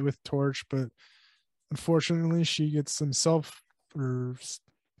fight with Torch, but unfortunately, she gets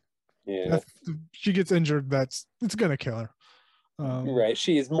she gets injured. It's gonna kill her. Right,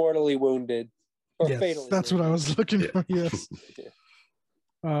 she is mortally wounded, or fatally. That's wounded. what I was looking for. Yes.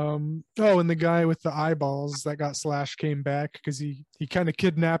 Oh, and the guy with the eyeballs that got slashed came back because he kind of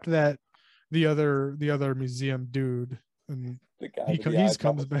kidnapped the other museum dude, and the guy he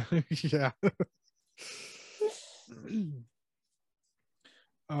comes back. Yeah.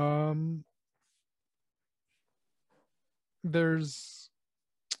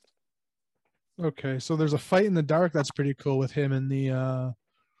 So there's a fight in the dark that's pretty cool with him and the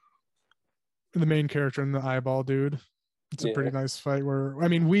main character and the eyeball dude. It's a pretty nice fight where, I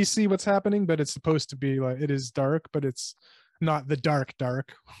mean, we see what's happening, but it's supposed to be like, it is dark, but it's not the dark.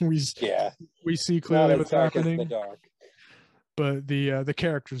 We see clearly what's happening. The dark. But the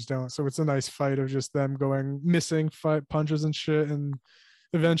characters don't. So it's a nice fight of just them going missing, fight punches and shit, and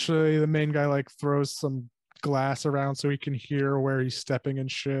eventually the main guy like throws some glass around so he can hear where he's stepping and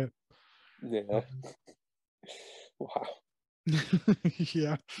shit. Yeah. Wow.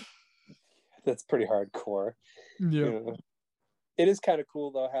 Yeah. That's pretty hardcore. Yeah. It is kind of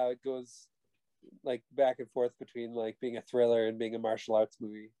cool though how it goes like back and forth between like being a thriller and being a martial arts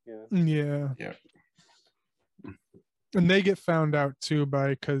movie. Yeah. And they get found out too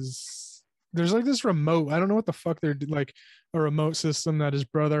because there's like this remote. I don't know what the fuck they're like, a remote system that his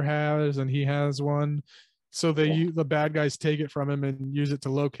brother has and he has one. So the bad guys take it from him and use it to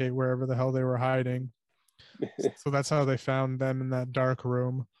locate wherever the hell they were hiding. So that's how they found them in that dark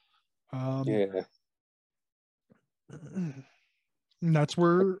room. And that's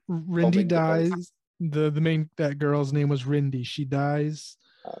where Rindy dies. That girl's name was Rindy. She dies.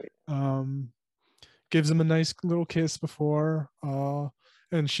 Gives him a nice little kiss before,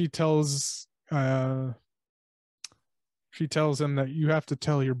 and she tells him that you have to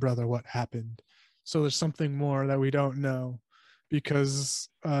tell your brother what happened. So there's something more that we don't know, because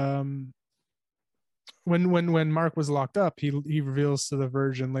when Mark was locked up, he reveals to the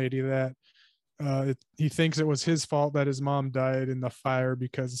Virgin lady that he thinks it was his fault that his mom died in the fire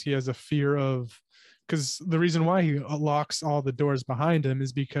because he has a fear of. Because the reason why he locks all the doors behind him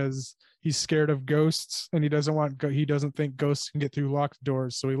is because he's scared of ghosts, and he doesn't think ghosts can get through locked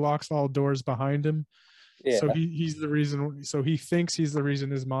doors, so he locks all doors behind him. So he's the reason. So he thinks he's the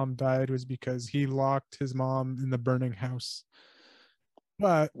reason his mom died was because he locked his mom in the burning house.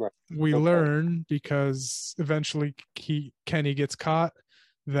 But we learn, because eventually Kenny gets caught,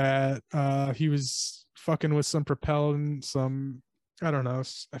 that he was fucking with some propellant, I don't know,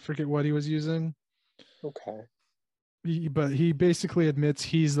 I forget what he was using. Okay. But he basically admits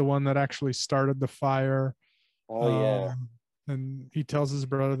he's the one that actually started the fire. And he tells his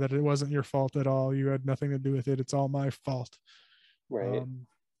brother that it wasn't your fault at all. You had nothing to do with it. It's all my fault. Right.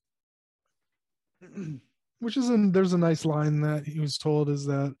 There's a nice line that he was told is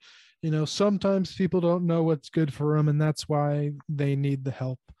that, sometimes people don't know what's good for them, and that's why they need the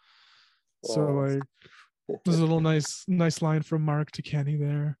help. So like, there's a little nice line from Mark to Kenny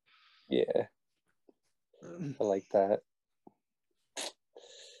there. Yeah. I like that.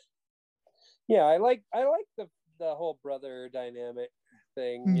 Yeah, I like the whole brother dynamic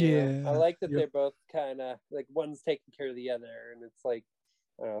thing. Yeah. I like that they're both kind of like one's taking care of the other, and it's like,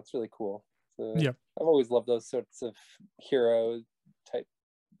 I don't know, it's really cool. So, I've always loved those sorts of hero type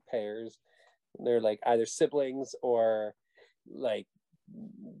pairs. They're like either siblings or like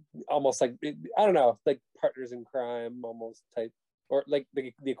almost like, I don't know, like partners in crime almost type, or like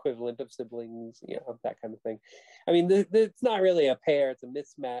the equivalent of siblings, that kind of thing. I mean, it's not really a pair, it's a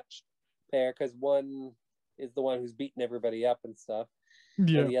mismatched pair, because one is the one who's beating everybody up and stuff.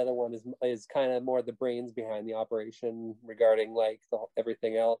 Yeah. And the other one is kind of more the brains behind the operation regarding like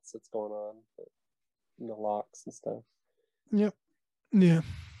everything else that's going on, the locks and stuff. Yep. Yeah.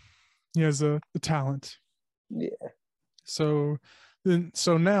 He has a talent. Yeah. So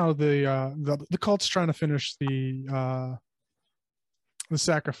now the cult's trying to finish the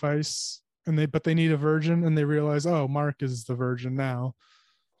sacrifice, and they need a virgin, and they realize, oh, Mark is the virgin now.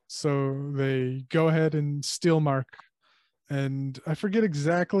 So they go ahead and steal Mark. And I forget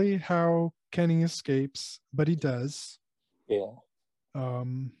exactly how Kenny escapes, but he does. Yeah.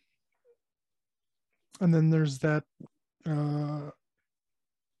 And then there's that.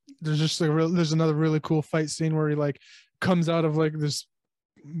 There's just there's another really cool fight scene where he like comes out of like this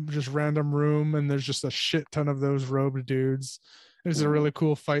just random room, and there's just a shit ton of those robed dudes. It's a really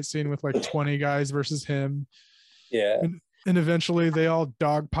cool fight scene with like 20 guys versus him. Yeah. And eventually they all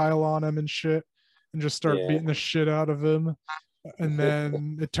dogpile on him and shit, and just start beating the shit out of him. And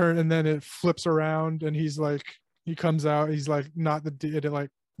then it flips around, and he comes out. He's like not the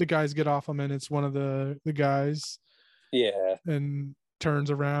guys get off him, and it's one of the guys. Yeah. And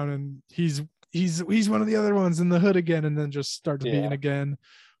turns around, and he's one of the other ones in the hood again, and then just starts beating again.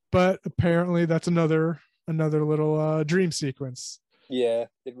 But apparently that's another little dream sequence. Yeah.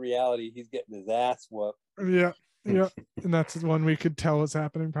 In reality, he's getting his ass whooped. Yeah. Yeah. And that's one we could tell is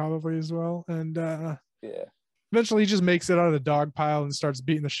happening probably as well. And eventually he just makes it out of the dog pile and starts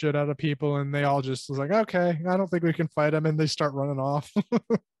beating the shit out of people, and they all just was like, okay, I don't think we can fight him, and they start running off.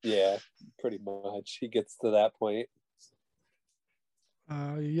 Yeah, pretty much. He gets to that point.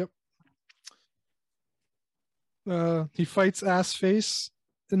 Yep. He fights Assface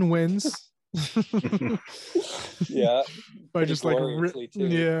and wins. Yeah. By just like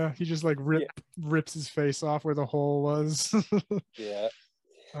he just like rips his face off where the hole was. Yeah.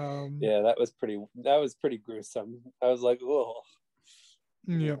 Yeah, that was pretty gruesome. I was like, oh.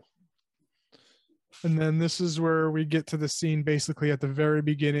 Yeah. And then this is where we get to the scene basically at the very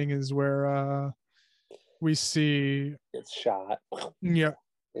beginning is where we see it's shot. Yep.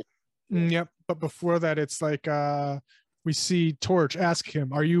 Yep. But before that, it's like we see Torch ask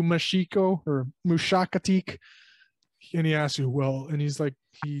him, "Are you Mashiko or Mushakatik?" And he asks you, "Well," and he's like,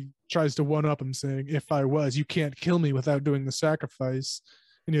 he tries to one up him, saying, "If I was, you can't kill me without doing the sacrifice."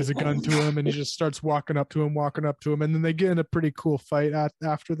 And he has a gun to him, and he just starts walking up to him, and then they get in a pretty cool fight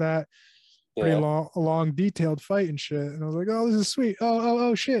after that. Pretty long, detailed fight and shit. And I was like, "Oh, this is sweet.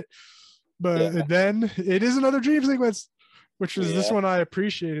 Oh, shit." But then it is another dream sequence, which is this one I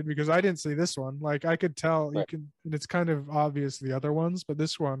appreciated because I didn't see this one. Like I could tell and it's kind of obvious the other ones, but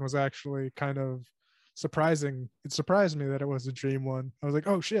this one was actually kind of surprising. It surprised me that it was a dream one. I was like,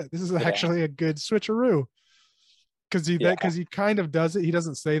 oh shit, this is actually a good switcheroo. Because he kind of does it. He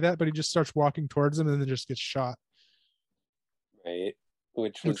doesn't say that, but he just starts walking towards him and then just gets shot. Right.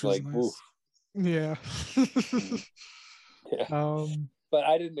 Which was like, nice. Oof. Yeah. Yeah. But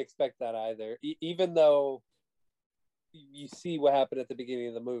I didn't expect that either. Even though you see what happened at the beginning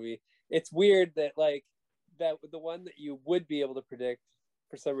of the movie, it's weird that like that the one that you would be able to predict,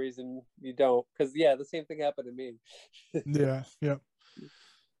 for some reason you don't. Because the same thing happened to me. Yeah.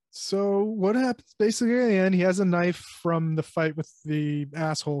 So what happens basically in the end? He has a knife from the fight with the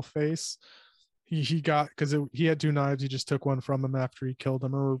asshole face. He got because he had two knives. He just took one from him after he killed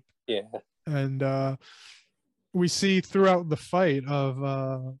him. And we see throughout the fight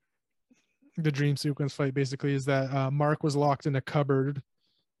of the dream sequence fight basically is that Mark was locked in a cupboard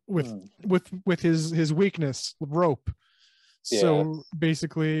with his weakness, rope. So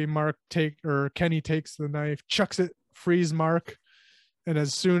basically Kenny takes the knife, chucks it, frees Mark, and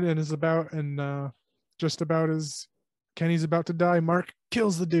just about as Kenny's about to die, Mark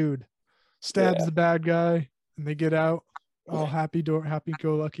kills the dude, stabs the bad guy, and they get out all happy go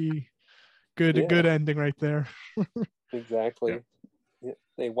lucky. Good ending right there. Exactly. Yeah.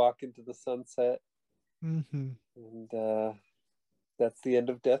 They walk into the sunset, and that's the end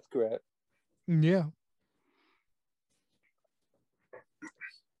of Death Grip. Yeah.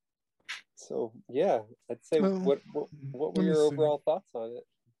 So I'd say what were your overall thoughts on it?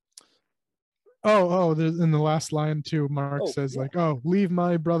 In the last line too, Mark says like, "Oh, leave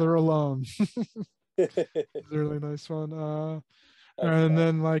my brother alone." It's a really nice one. And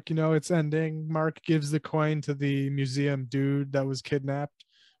then it's ending. Mark gives the coin to the museum dude that was kidnapped,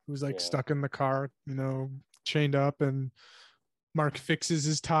 who's stuck in the car, chained up, and Mark fixes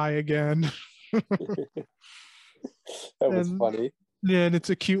his tie again. That was funny. Yeah, and it's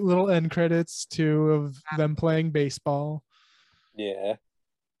a cute little end credits too of them playing baseball. Yeah.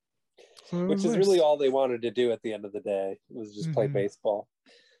 So which is really all they wanted to do at the end of the day, was just play baseball.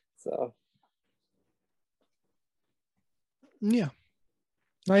 So Yeah,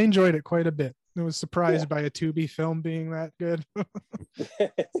 I enjoyed it quite a bit. I was surprised by a Tubi film being that good.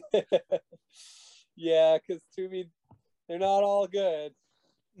 Yeah, because Tubi, they're not all good.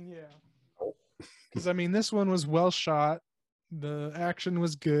 Yeah. Because I mean, this one was well shot. The action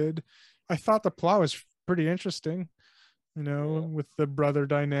was good. I thought the plot was pretty interesting. With the brother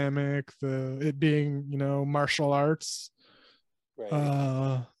dynamic, it being martial arts,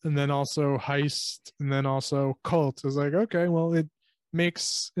 Right. and then also heist, and then also cult. I was like, okay, well, it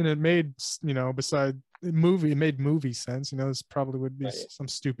makes, and it made beside it made movie sense. This probably would be some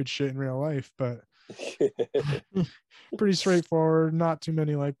stupid shit in real life, but pretty straightforward. Not too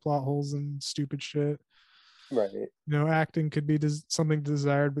many like plot holes and stupid shit. Right. Acting could be something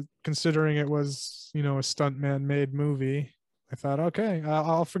desired, but considering it was a stuntman made movie, I thought, okay,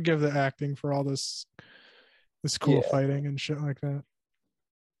 I'll forgive the acting for all this cool fighting and shit like that.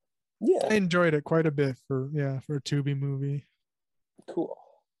 Yeah, I enjoyed it quite a bit for a Tubi movie. Cool.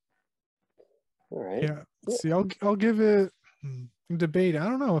 All right. Yeah. See, I'll give it debate. I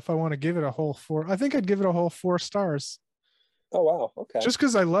don't know if I want to give it a whole 4. I think I'd give it a whole 4 stars. Oh wow. Okay. Just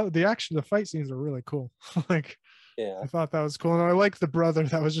because I love the action, the fight scenes are really cool. Like, yeah, I thought that was cool, and I like the brother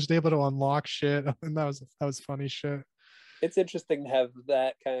that was just able to unlock shit, and that was funny shit. It's interesting to have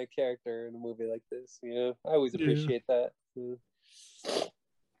that kind of character in a movie like this. I always appreciate that.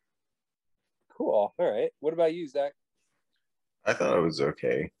 Cool. All right. What about you, Zach? I thought it was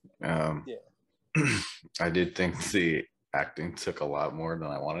okay. I did think the acting took a lot more than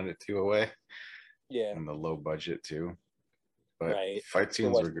I wanted it to away. Yeah. And the low budget too. But right. Fight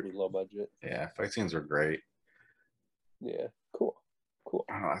scenes were pretty low budget. Yeah, fight scenes were great. Yeah. Cool.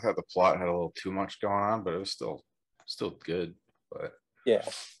 I don't know, I thought the plot had a little too much going on, but it was still good. But yeah.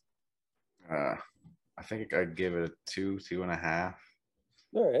 I think I'd give it a 2.5.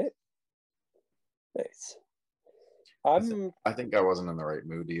 All right. Nice. I think I wasn't in the right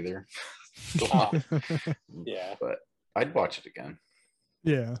mood either. Yeah. But I'd watch it again.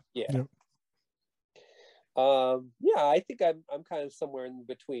 Yeah. Yeah. Yep. Yeah, I think I'm kind of somewhere in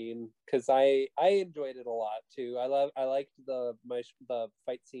between, because I enjoyed it a lot too. I liked the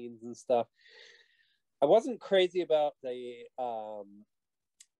fight scenes and stuff. I wasn't crazy about the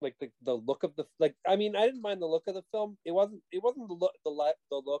like the look of I mean, I didn't mind the look of the film. It wasn't the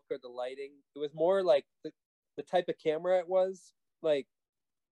look or the lighting. It was more like the type of camera it was. Like,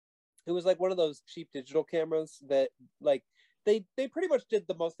 it was like one of those cheap digital cameras that, like, they pretty much did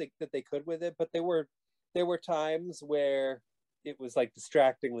the most that they could with it, but there were times where it was like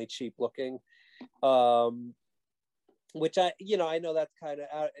distractingly cheap looking, which I know that's kind of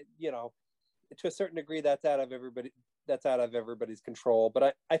out, to a certain degree, that's out of everybody's control.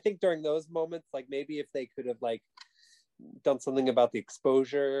 But I think during those moments, like, maybe if they could have like done something about the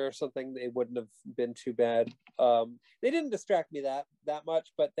exposure or something, it wouldn't have been too bad. They didn't distract me that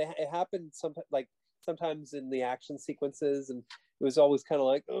much, but it happened sometimes in the action sequences, and it was always kind of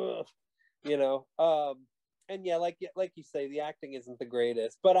like, ugh, and yeah, like you say, the acting isn't the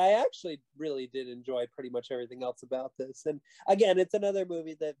greatest, but I actually really did enjoy pretty much everything else about this. And again, it's another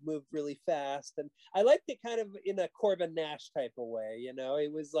movie that moved really fast, and I liked it kind of in a Corbin Nash type of way.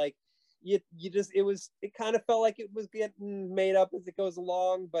 It was like, it kind of felt like it was getting made up as it goes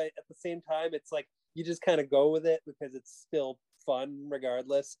along, but at the same time, it's like you just kind of go with it because it's still fun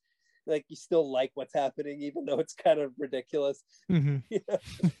regardless. Like, you still like what's happening, even though it's kind of ridiculous. Mm-hmm.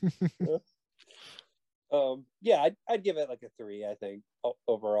 Yeah, I'd give it like a 3. I think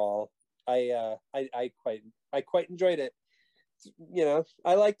overall, I quite enjoyed it.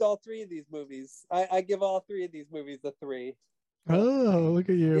 I liked all 3 of these movies. I give all 3 of these movies a 3. Oh, look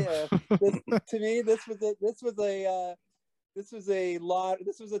at you! Yeah, to me, this was a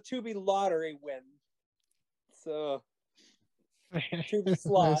Tubi lottery win. So, Tubi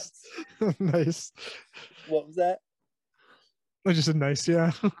slots. Nice. What was that? I just said nice.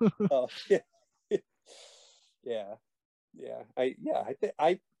 Yeah. Oh, yeah. Yeah. I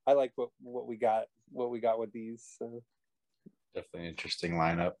like what we got with these. So. Definitely interesting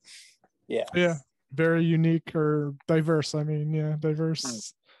lineup. Yeah. Very unique or diverse. I mean, yeah,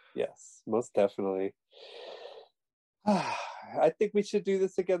 diverse. Yes, most definitely. I think we should do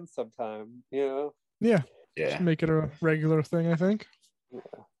this again sometime. Yeah. Yeah. Just make it a regular thing, I think. Yeah.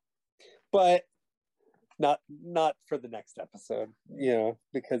 But not for the next episode,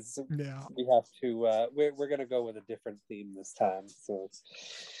 because we have to. We're gonna go with a different theme this time. So,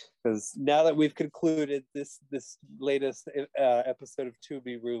 because now that we've concluded this latest episode of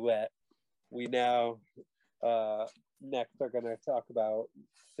Tubi Roulette, we now next are going to talk about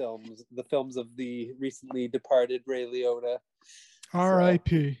the films of the recently departed Ray Liotta.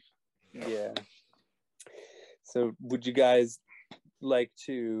 R.I.P. Yeah. So would you guys like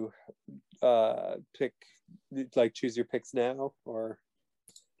to choose your picks now, or?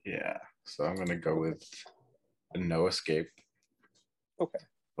 Yeah, so I'm gonna go with No Escape. Okay.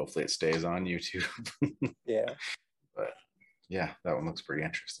 Hopefully it stays on YouTube. Yeah. But yeah, that one looks pretty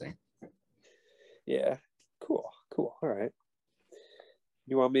interesting. Yeah. Cool. All right.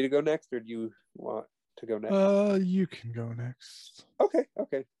 You want me to go next, or do you want to go next? You can go next.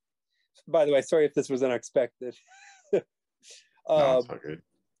 Okay. By the way, sorry if this was unexpected. No, it's all good.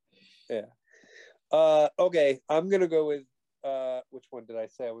 Yeah. Okay, I'm gonna go with which one did I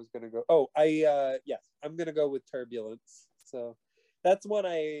say I was gonna go? Oh, yes, I'm gonna go with Turbulence. So that's one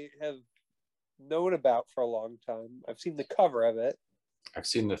I have known about for a long time. I've seen the cover of it. I've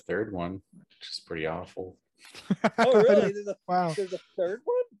seen the third one, which is pretty awful. Oh, really? Wow. There's a third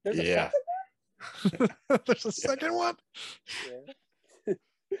one? There's a second one? There's a second one?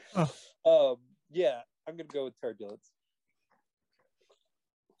 Yeah. Yeah, I'm gonna go with Turbulence.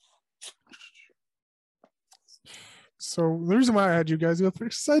 So the reason why I had you guys go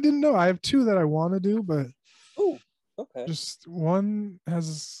first, I didn't know. I have two that I want to do, but okay. Just one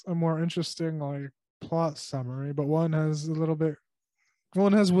has a more interesting like plot summary, but one has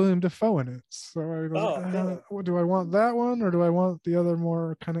William Dafoe in it. So I was do I want that one, or do I want the other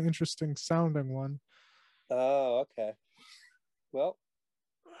more kind of interesting sounding one? Oh, okay. Well,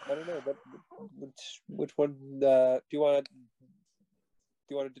 I don't know, but which one do you want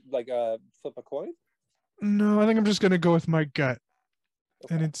to like flip a coin? No, I think I'm just gonna go with my gut.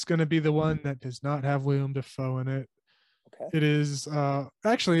 Okay. And it's gonna be the one that does not have William Dafoe in it. Okay. It is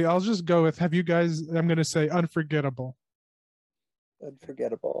actually I'll just go with, have you guys, I'm gonna say Unforgettable.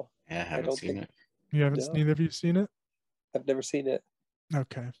 Unforgettable. Yeah, I haven't seen it. You haven't, neither of you seen it? I've never seen it.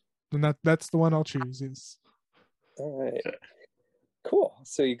 Okay. Then that's the one I'll choose. Is all right. Okay. Cool.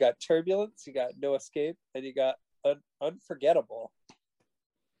 So you got Turbulence, you got No Escape, and you got Unforgettable.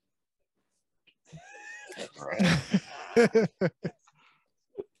 All right.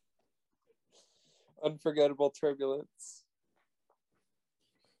 Unforgettable Turbulence.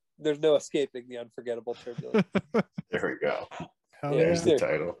 There's no escaping the Unforgettable Turbulence. There we go. There's the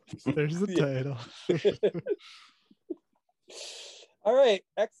title. There's the title. All right.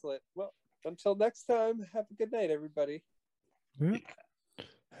 Excellent. Well, until next time, have a good night, everybody. Yeah.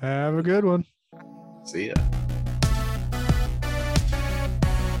 Have a good one. See ya.